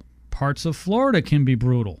brutal. Parts of Florida can be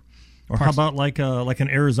brutal. Or how about like in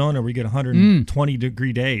Arizona where we get 120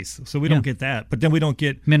 degree days? So we don't get that. But then we don't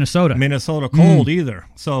get Minnesota cold either.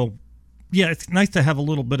 So, yeah, it's nice to have a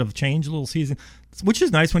little bit of change, a little season, which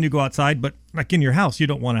is nice when you go outside. But like in your house, you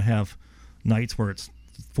don't want to have nights where it's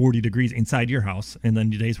 40 degrees inside your house and then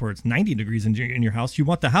days where it's 90 degrees in your house. You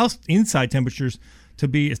want the house inside temperatures to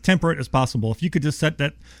be as temperate as possible. If you could just set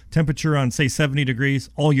that temperature on, say, 70 degrees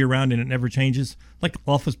all year round and it never changes, like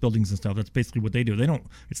office buildings and stuff, that's basically what they do.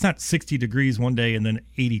 It's not 60 degrees one day and then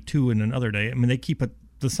 82 in another day. I mean, they keep it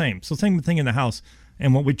the same. So same thing in the house.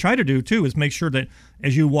 And what we try to do, too, is make sure that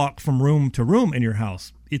as you walk from room to room in your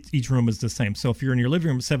house, each room is the same. So if you're in your living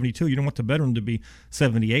room at 72, you don't want the bedroom to be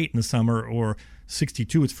 78 in the summer or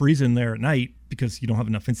 62. It's freezing there at night because you don't have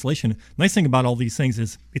enough insulation. Nice thing about all these things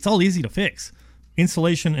is it's all easy to fix.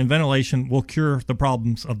 Insulation and ventilation will cure the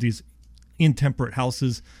problems of these intemperate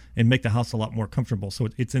houses and make the house a lot more comfortable. So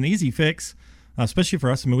it's an easy fix, especially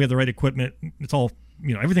for us. I mean, we have the right equipment. It's all,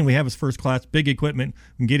 everything we have is first class, big equipment.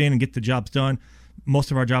 We can get in and get the jobs done.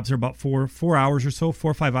 Most of our jobs are about 4 hours or so,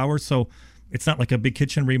 4 or 5 hours. So it's not like a big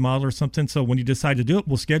kitchen remodel or something. So when you decide to do it,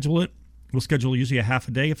 we'll schedule it. We'll schedule usually a half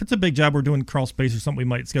a day. If it's a big job we're doing crawl space or something, we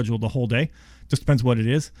might schedule the whole day. Just depends what it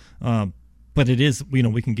is. But it is,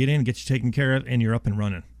 we can get in, get you taken care of, and you're up and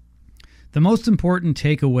running. The most important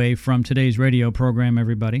takeaway from today's radio program,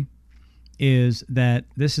 everybody, is that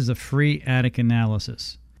this is a free attic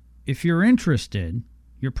analysis. If you're interested,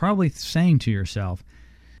 you're probably saying to yourself,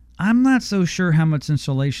 I'm not so sure how much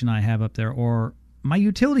insulation I have up there, or my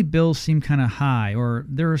utility bills seem kind of high, or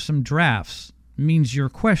there are some drafts. It means you're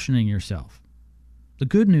questioning yourself. The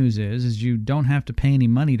good news is you don't have to pay any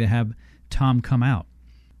money to have Tom come out.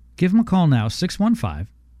 Give him a call now,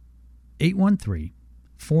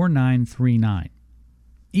 615-813-4939.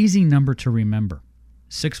 Easy number to remember,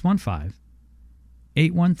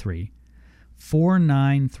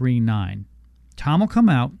 615-813-4939. Tom will come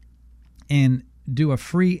out and do a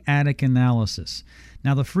free attic analysis.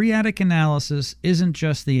 Now, the free attic analysis isn't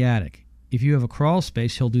just the attic. If you have a crawl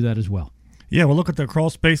space, he'll do that as well. Yeah, we'll look at the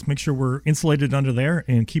crawl space, make sure we're insulated under there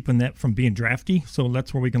and keeping that from being drafty. So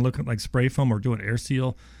that's where we can look at like spray foam or do an air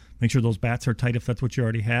seal. Make sure those bats are tight if that's what you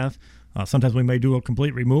already have. Sometimes we may do a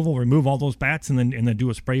complete removal, remove all those bats, and then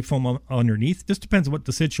do a spray foam underneath. Just depends on what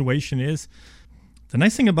the situation is. The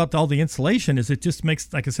nice thing about all the insulation is it just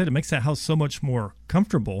makes, like I said, it makes that house so much more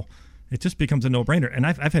comfortable. It just becomes a no-brainer. And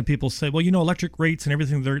I've had people say, well, electric rates and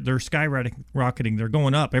everything, they're skyrocketing. They're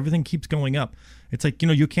going up. Everything keeps going up. It's like,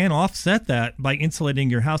 you can't offset that by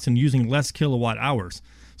insulating your house and using less kilowatt hours.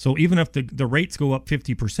 So even if the rates go up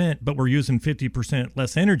 50%, but we're using 50%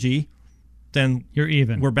 less energy, then you're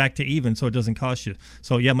even. We're back to even, so it doesn't cost you.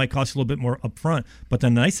 So yeah, it might cost you a little bit more up front, but the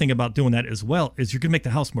nice thing about doing that as well is you can make the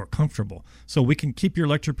house more comfortable. So we can keep your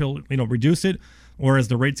electric bill, reduce it, or as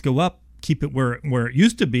the rates go up, keep it where it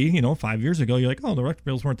used to be. 5 years ago, you're like, oh, the electric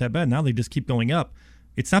bills weren't that bad. Now they just keep going up.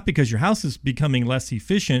 It's not because your house is becoming less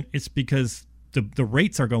efficient. It's because the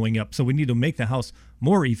rates are going up. So we need to make the house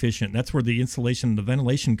more efficient. That's where the insulation and the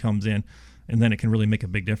ventilation comes in, and then it can really make a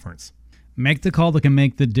big difference. Make the call that can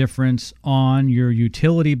make the difference on your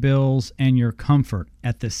utility bills and your comfort.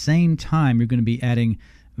 At the same time, you're going to be adding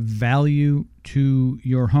value to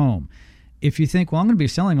your home. If you think, well, I'm going to be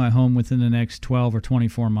selling my home within the next 12 or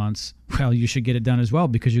 24 months, well, you should get it done as well,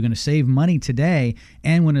 because you're going to save money today.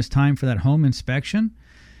 And when it's time for that home inspection,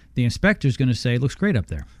 the inspector's going to say, looks great up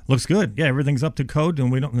there. Looks good. Yeah, everything's up to code,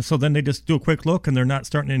 and we don't. So then they just do a quick look, and they're not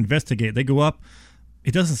starting to investigate. They go up.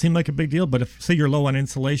 It doesn't seem like a big deal, but if, say, you're low on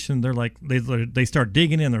insulation, they're like, they start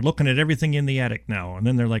digging in. They're looking at everything in the attic now, and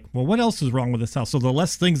then they're like, well, what else is wrong with this house? So the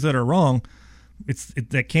less things that are wrong,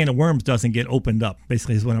 that can of worms doesn't get opened up,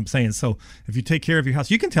 basically, is what I'm saying. So if you take care of your house,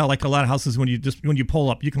 you can tell, like a lot of houses, when you pull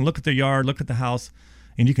up, you can look at the yard, look at the house,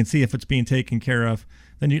 and you can see if it's being taken care of.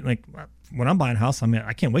 Then you, like, when I'm buying a house,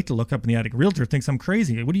 I can't wait to look up in the attic. Realtor thinks I'm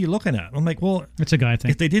crazy. What are you looking at? I'm like, well, It's a guy thing.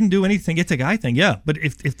 if they didn't do anything, it's a guy thing, yeah. But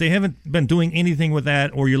if they haven't been doing anything with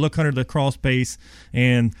that, or you look under the crawl space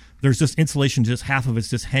and there's just insulation, just half of it's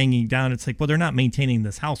just hanging down, it's like, well, they're not maintaining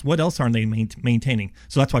this house. What else aren't they maintaining?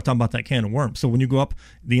 So that's why I'm talking about that can of worms. So when you go up,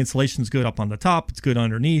 the insulation's good up on the top, it's good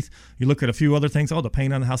underneath. You look at a few other things, the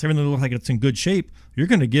paint on the house, everything looks like it's in good shape. You're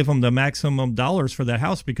going to give them the maximum dollars for that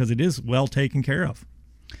house because it is well taken care of.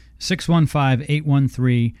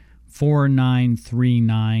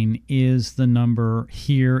 615-813-4939 is the number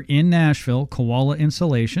here in Nashville, Koala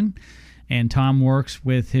Insulation. And Tom works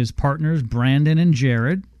with his partners, Brandon and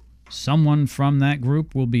Jared. Someone from that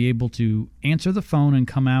group will be able to answer the phone and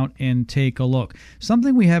come out and take a look.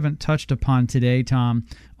 Something we haven't touched upon today, Tom,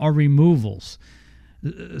 are removals.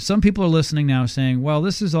 Some people are listening now saying, well,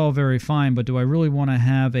 this is all very fine, but do I really want to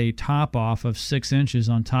have a top off of 6 inches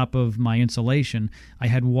on top of my insulation? I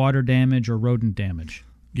had water damage or rodent damage.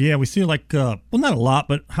 Yeah, we see like, well, not a lot,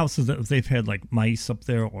 but houses that they've had like mice up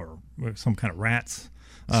there or some kind of rats.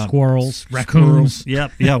 Squirrels, raccoons.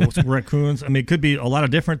 Yep, yeah, raccoons. I mean, it could be a lot of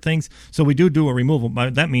different things. So we do a removal. By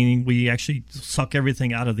that meaning, we actually suck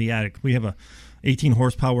everything out of the attic. We have a 18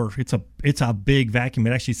 horsepower. It's a big vacuum.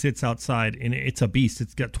 It actually sits outside, and it's a beast.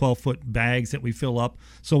 It's got 12-foot bags that we fill up.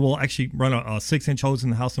 So we'll actually run a 6-inch hose in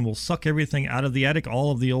the house, and we'll suck everything out of the attic, all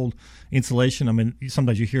of the old insulation. I mean,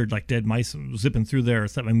 sometimes you hear like dead mice zipping through there or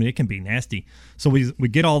something. I mean, it can be nasty. So we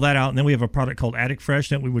get all that out, and then we have a product called Attic Fresh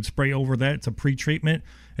that we would spray over that. It's a pre-treatment.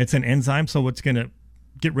 It's an enzyme, so it's going to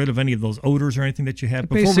get rid of any of those odors or anything that you have.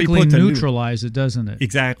 Basically neutralize it, doesn't it?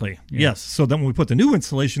 Exactly. Yeah. Yes. So then when we put the new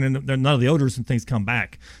insulation in, then none of the odors and things come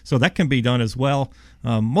back. So that can be done as well.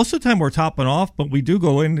 Most of the time we're topping off, but we do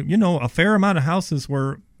go in, a fair amount of houses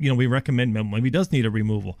where, we recommend maybe does need a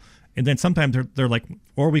removal. And then sometimes they're like,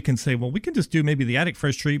 or we can say, well, we can just do maybe the Attic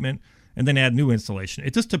Fresh treatment and then add new insulation.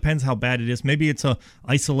 It just depends how bad it is. Maybe it's a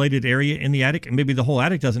isolated area in the attic, and maybe the whole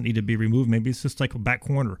attic doesn't need to be removed. Maybe it's just like a back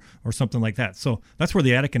corner or something like that. So that's where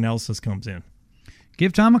the attic analysis comes in.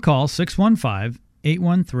 Give Tom a call,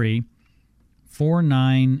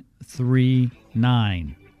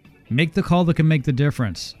 615-813-4939. Make the call that can make the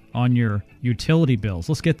difference on your utility bills.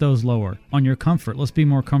 Let's get those lower. On your comfort, let's be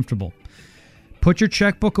more comfortable. Put your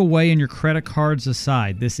checkbook away and your credit cards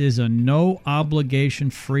aside. This is a no-obligation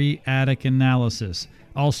free attic analysis.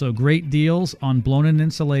 Also, great deals on blown-in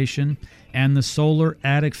insulation and the solar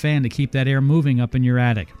attic fan to keep that air moving up in your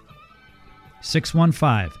attic.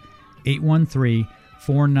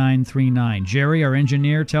 615-813-4939. Jerry, our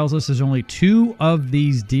engineer, tells us there's only 2 of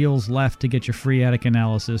these deals left to get your free attic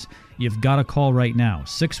analysis. You've got to call right now.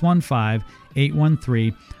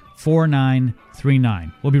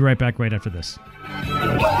 615-813-4939. We'll be right back right after this.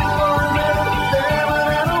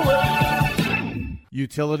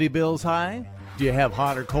 Utility bills high? Do you have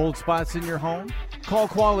hot or cold spots in your home? Call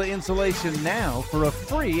Koala Insulation now for a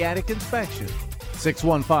free attic inspection.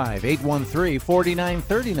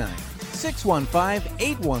 615-813-4939.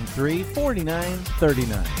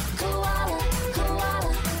 615-813-4939. Koala,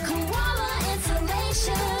 koala, koala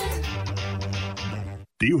insulation.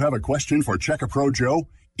 Do you have a question for Checkapro Joe?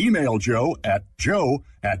 Email Joe at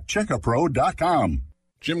joe@checkapro.com.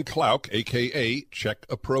 Jim Clouk, a.k.a.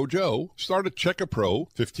 Check-A-Pro Joe, started Check-A-Pro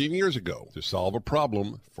 15 years ago to solve a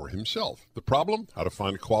problem for himself. The problem? How to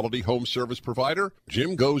find a quality home service provider?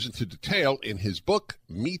 Jim goes into detail in his book,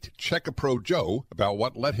 Meet Check-A-Pro Joe, about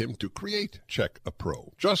what led him to create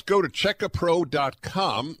Check-A-Pro. Just go to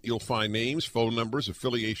checkapro.com. You'll find names, phone numbers,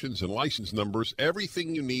 affiliations, and license numbers,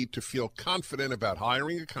 everything you need to feel confident about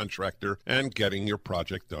hiring a contractor and getting your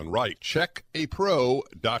project done right.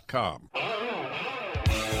 Checkapro.com.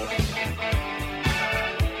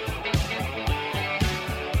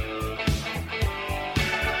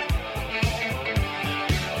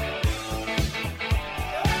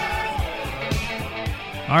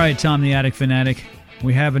 All right, Tom the Attic Fanatic,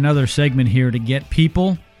 we have another segment here to get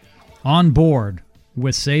people on board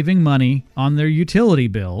with saving money on their utility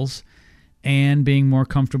bills and being more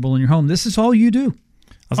comfortable in your home. This is all you do.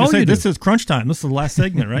 I was going to say, this is crunch time. This is the last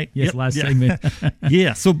segment, right? Yes, last segment.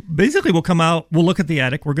 Yeah, so basically we'll come out, we'll look at the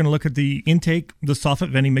attic. We're going to look at the intake, the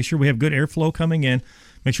soffit venting, make sure we have good airflow coming in,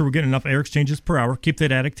 make sure we're getting enough air exchanges per hour, keep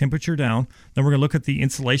that attic temperature down. Then we're going to look at the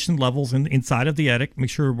insulation levels inside of the attic, make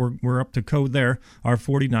sure we're up to code there,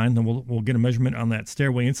 R49. Then we'll get a measurement on that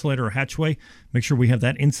stairway insulator or hatchway, make sure we have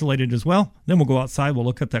that insulated as well. Then we'll go outside, we'll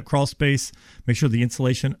look at that crawl space, make sure the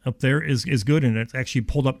insulation up there is good and it's actually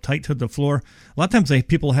pulled up tight to the floor. A lot of times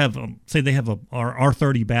people have, say they have our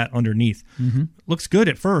R30 bat underneath. Mm-hmm. Looks good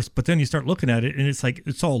at first, but then you start looking at it and it's like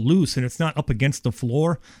it's all loose and it's not up against the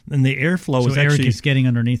floor, and the airflow is actually is getting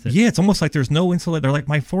underneath it. Yeah, it's almost like there's no insulation. They're like,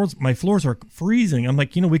 my floors are freezing. I'm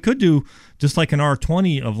like, we could do just like an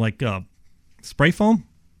R20 of like spray foam.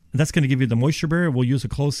 That's going to give you the moisture barrier. We'll use a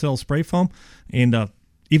closed cell spray foam, and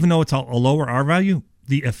even though it's a lower R value,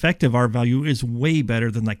 the effective R value is way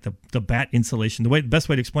better than like the bat insulation. The best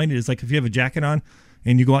way to explain it is like if you have a jacket on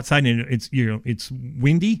and you go outside and it's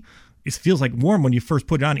windy. It feels like warm when you first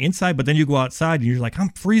put it on inside, but then you go outside and you're like, I'm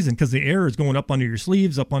freezing because the air is going up under your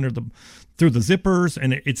sleeves, up under through the zippers,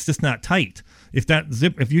 and it's just not tight.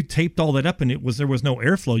 If you taped all that up and there was no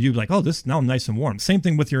airflow, you'd be like, oh, now I'm nice and warm. Same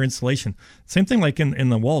thing with your insulation. Same thing like in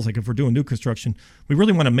the walls. Like if we're doing new construction, we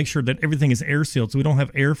really want to make sure that everything is air sealed so we don't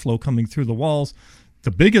have airflow coming through the walls. The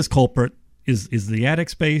biggest culprit is the attic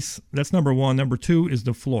space. That's number one. Number two is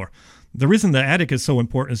the floor. The reason the attic is so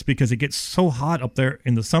important is because it gets so hot up there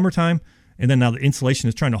in the summertime, and then now the insulation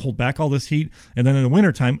is trying to hold back all this heat, and then in the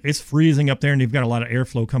wintertime, it's freezing up there, and you've got a lot of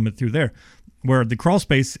airflow coming through there, where the crawl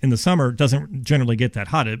space in the summer doesn't generally get that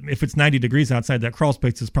hot. If it's 90 degrees outside, that crawl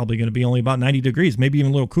space is probably going to be only about 90 degrees, maybe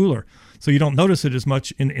even a little cooler, so you don't notice it as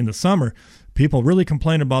much in the summer. People really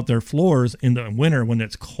complain about their floors in the winter when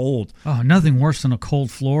it's cold. Oh, nothing worse than a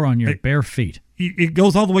cold floor on your bare feet. It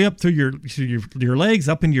goes all the way up to your legs,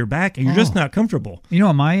 up into your back, and you're just not comfortable.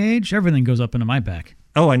 At my age, everything goes up into my back.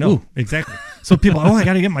 Oh, I know. Ooh. Exactly. So people, I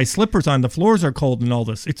got to get my slippers on. The floors are cold and all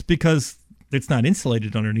this. It's because it's not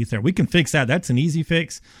insulated underneath there. We can fix that. That's an easy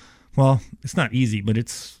fix. Well, it's not easy, but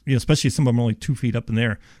it's, especially some of them are only 2 feet up in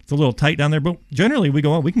there. It's a little tight down there, but generally we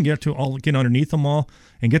can get underneath them all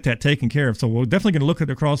and get that taken care of. So we're definitely going to look at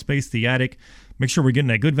the crawl space, the attic, make sure we're getting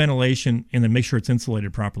that good ventilation, and then make sure it's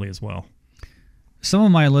insulated properly as well. Some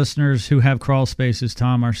of my listeners who have crawl spaces,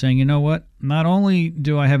 Tom, are saying, you know what? Not only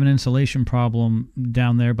do I have an insulation problem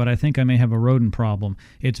down there, but I think I may have a rodent problem.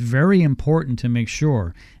 It's very important to make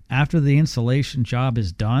sure after the insulation job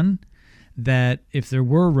is done that if there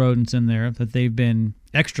were rodents in there, that they've been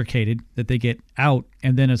extricated, that they get out,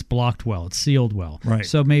 and then it's blocked well, it's sealed well. Right.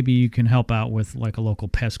 So maybe you can help out with like a local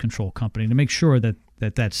pest control company to make sure that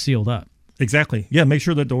that's sealed up. Exactly. Yeah, make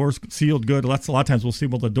sure the door's sealed good. A lot of times we'll see,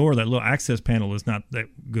 the door, that little access panel is not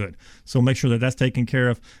that good. So make sure that that's taken care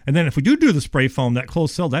of. And then if we do the spray foam, that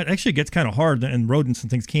closed cell, that actually gets kind of hard, and rodents and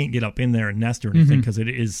things can't get up in there and nest or anything because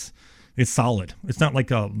it's solid. It's not like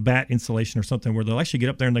a bat insulation or something where they'll actually get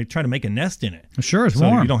up there and they try to make a nest in it. Sure, it's so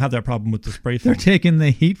warm. You don't have that problem with the spray foam. They're taking the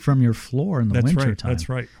heat from your floor in the wintertime. That's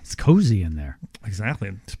right. It's cozy in there.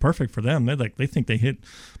 Exactly. It's perfect for them. They think they hit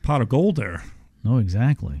a pot of gold there. Oh,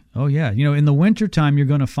 exactly. Oh, yeah. In the wintertime, you're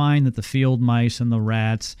going to find that the field mice and the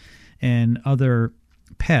rats and other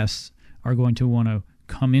pests are going to want to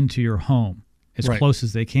come into your home as close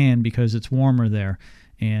as they can because it's warmer there.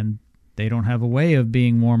 And they don't have a way of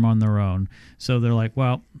being warm on their own. So they're like,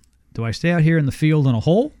 well, do I stay out here in the field in a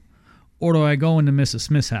hole, or do I go into Mrs.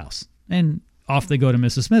 Smith's house? And off they go to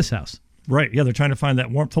Mrs. Smith's house. Right, yeah, they're trying to find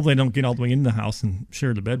that warmth. Hopefully they don't get all the way in the house and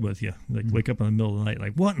share the bed with you. Like wake up in the middle of the night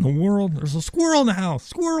like, what in the world? There's a squirrel in the house.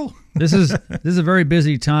 Squirrel. This is a very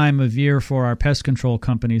busy time of year for our pest control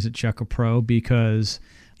companies at Check A Pro because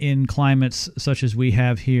in climates such as we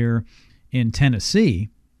have here in Tennessee,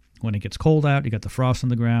 when it gets cold out, you got the frost on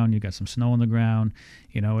the ground, you got some snow on the ground,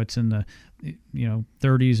 it's in the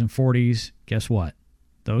 30s and 40s. Guess what?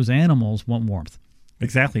 Those animals want warmth.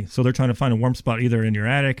 Exactly. So they're trying to find a warm spot either in your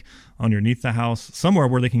attic, underneath the house, somewhere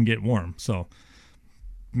where they can get warm. So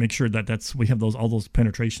make sure that we have all those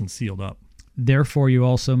penetrations sealed up. Therefore, you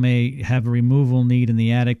also may have a removal need in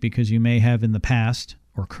the attic because you may have in the past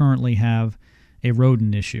or currently have a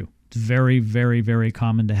rodent issue. It's very, very, very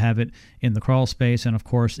common to have it in the crawl space and, of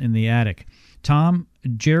course, in the attic. Tom,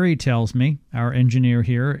 Jerry tells me, our engineer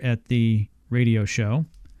here at the radio show,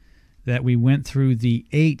 that we went through the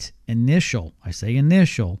 8 initial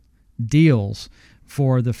deals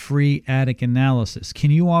for the free attic analysis.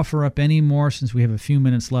 Can you offer up any more since we have a few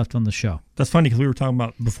minutes left on the show? That's funny because we were talking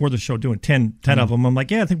about before the show doing 10 of them. I'm like,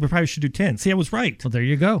 yeah, I think we probably should do 10. See, I was right. Well, there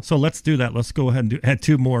you go. So let's do that. Let's go ahead and add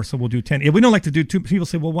 2 more. So we'll do 10. If we don't like to do 2, people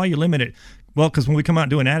say, well, why you limit it? Well, because when we come out and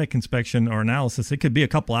do an attic inspection or analysis, it could be a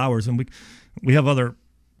couple hours, and we have other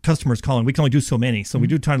customers calling. We can only do so many. So we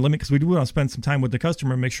do try to limit because we do want to spend some time with the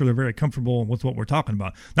customer and make sure they're very comfortable with what we're talking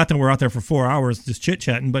about. Not that we're out there for 4 hours just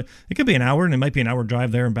chit-chatting, but it could be an hour, and it might be an hour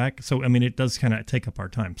drive there and back. So, I mean, it does kind of take up our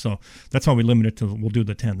time. So that's why we limit it to, we'll do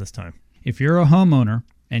the 10 this time. If you're a homeowner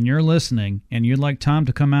and you're listening and you'd like Tom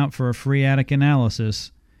to come out for a free attic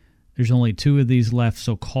analysis, there's only 2 of these left.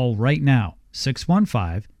 So call right now,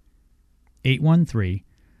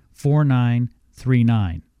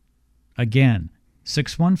 615-813-4939. Again,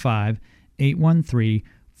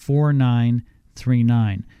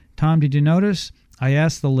 615-813-4939. Tom, did you notice I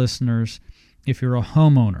asked the listeners if you're a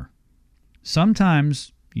homeowner?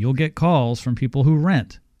 Sometimes you'll get calls from people who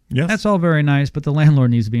rent. Yes. That's all very nice, but the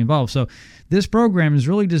landlord needs to be involved. So this program is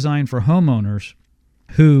really designed for homeowners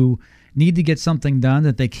who need to get something done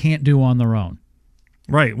that they can't do on their own.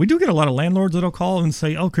 Right. We do get a lot of landlords that'll call and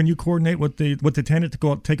say, oh, can you coordinate with the tenant to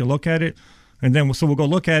go out, take a look at it? And then we'll go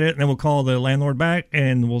look at it, and then we'll call the landlord back,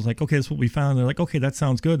 and we'll like, okay, that's what we found. They're like, okay, that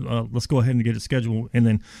sounds good. Let's go ahead and get it scheduled. And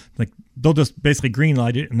then like they'll just basically green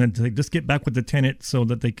light it, and then just get back with the tenant so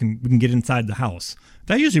that we can get inside the house.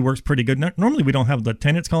 That usually works pretty good. Normally we don't have the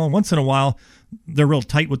tenants calling. Once in a while, they're real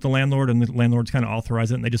tight with the landlord, and the landlord's kind of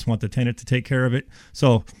authorize it, and they just want the tenant to take care of it.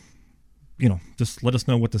 So, just let us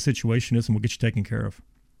know what the situation is, and we'll get you taken care of.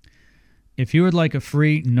 If you would like a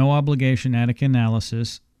free, no obligation attic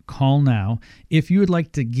analysis, call now. If you would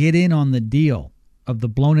like to get in on the deal of the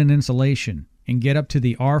blown-in insulation and get up to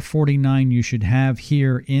the R49 you should have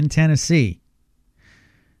here in Tennessee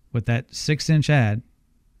with that 6-inch ad,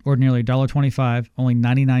 ordinarily $1.25, only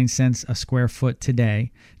 99 cents a square foot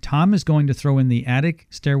today, Tom is going to throw in the attic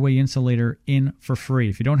stairway insulator in for free.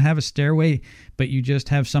 If you don't have a stairway but you just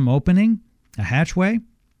have some opening, a hatchway,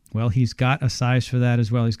 well, he's got a size for that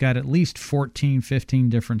as well. He's got at least 14, 15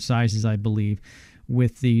 different sizes, I believe,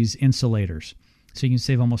 with these insulators. So you can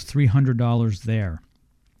save almost $300 there.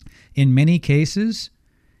 In many cases,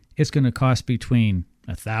 it's going to cost between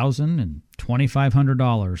 $1,000 and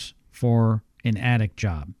 $2,500 for an attic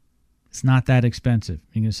job. It's not that expensive.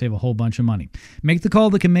 You're going to save a whole bunch of money. Make the call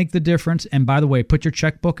that can make the difference. And by the way, put your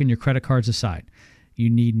checkbook and your credit cards aside. You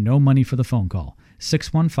need no money for the phone call.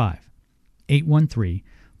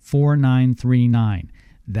 615-813-4939.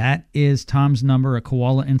 That is Tom's number at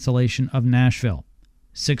Koala Insulation of Nashville.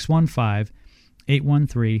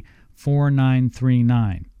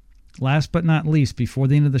 615-813-4939. Last but not least, before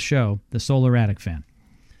the end of the show, the solar attic fan.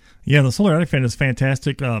 Yeah, the solar attic fan is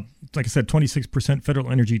fantastic. Like I said, 26%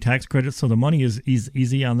 federal energy tax credit, so the money is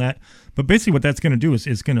easy on that. But basically what that's going to do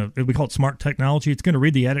is going to, we call it smart technology. It's going to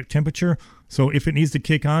read the attic temperature. So if it needs to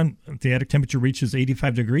kick on, if the attic temperature reaches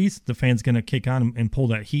 85 degrees, the fan's going to kick on and pull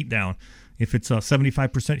that heat down. If it's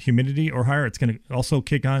 75% humidity or higher, it's going to also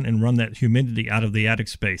kick on and run that humidity out of the attic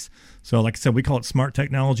space. So like I said, we call it smart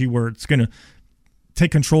technology, where it's going to take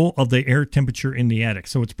control of the air temperature in the attic.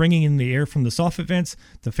 So it's bringing in the air from the soffit vents.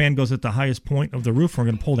 The fan goes at the highest point of the roof. We're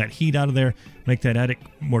going to pull that heat out of there, make that attic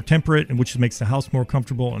more temperate, and which makes the house more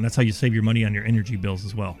comfortable. And that's how you save your money on your energy bills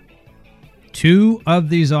as well. 2 of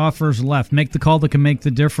these offers left. Make the call that can make the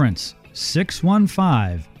difference.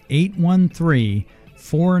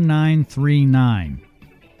 615-813-4939.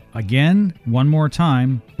 Again, one more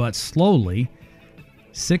time, but slowly.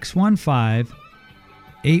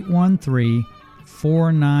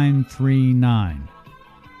 615-813-4939.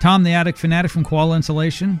 Tom, the Attic Fanatic from Koala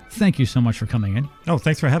Insulation, thank you so much for coming in. Oh,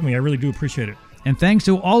 thanks for having me. I really do appreciate it. And thanks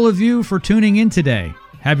to all of you for tuning in today.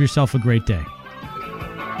 Have yourself a great day.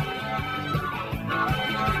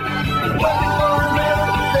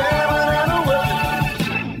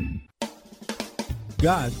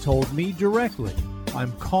 God told me directly,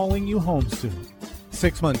 I'm calling you home soon.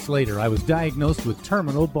 6 months later, I was diagnosed with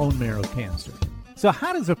terminal bone marrow cancer. So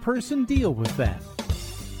how does a person deal with that?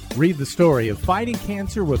 Read the story of fighting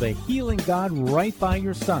cancer with a healing God right by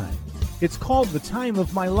your side. It's called The Time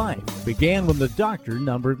of My Life. Began when the doctor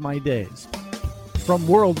numbered my days. From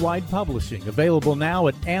Worldwide Publishing, available now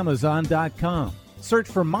at Amazon.com. Search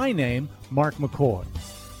for my name, Mark McCoy.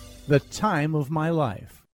 The Time of My Life.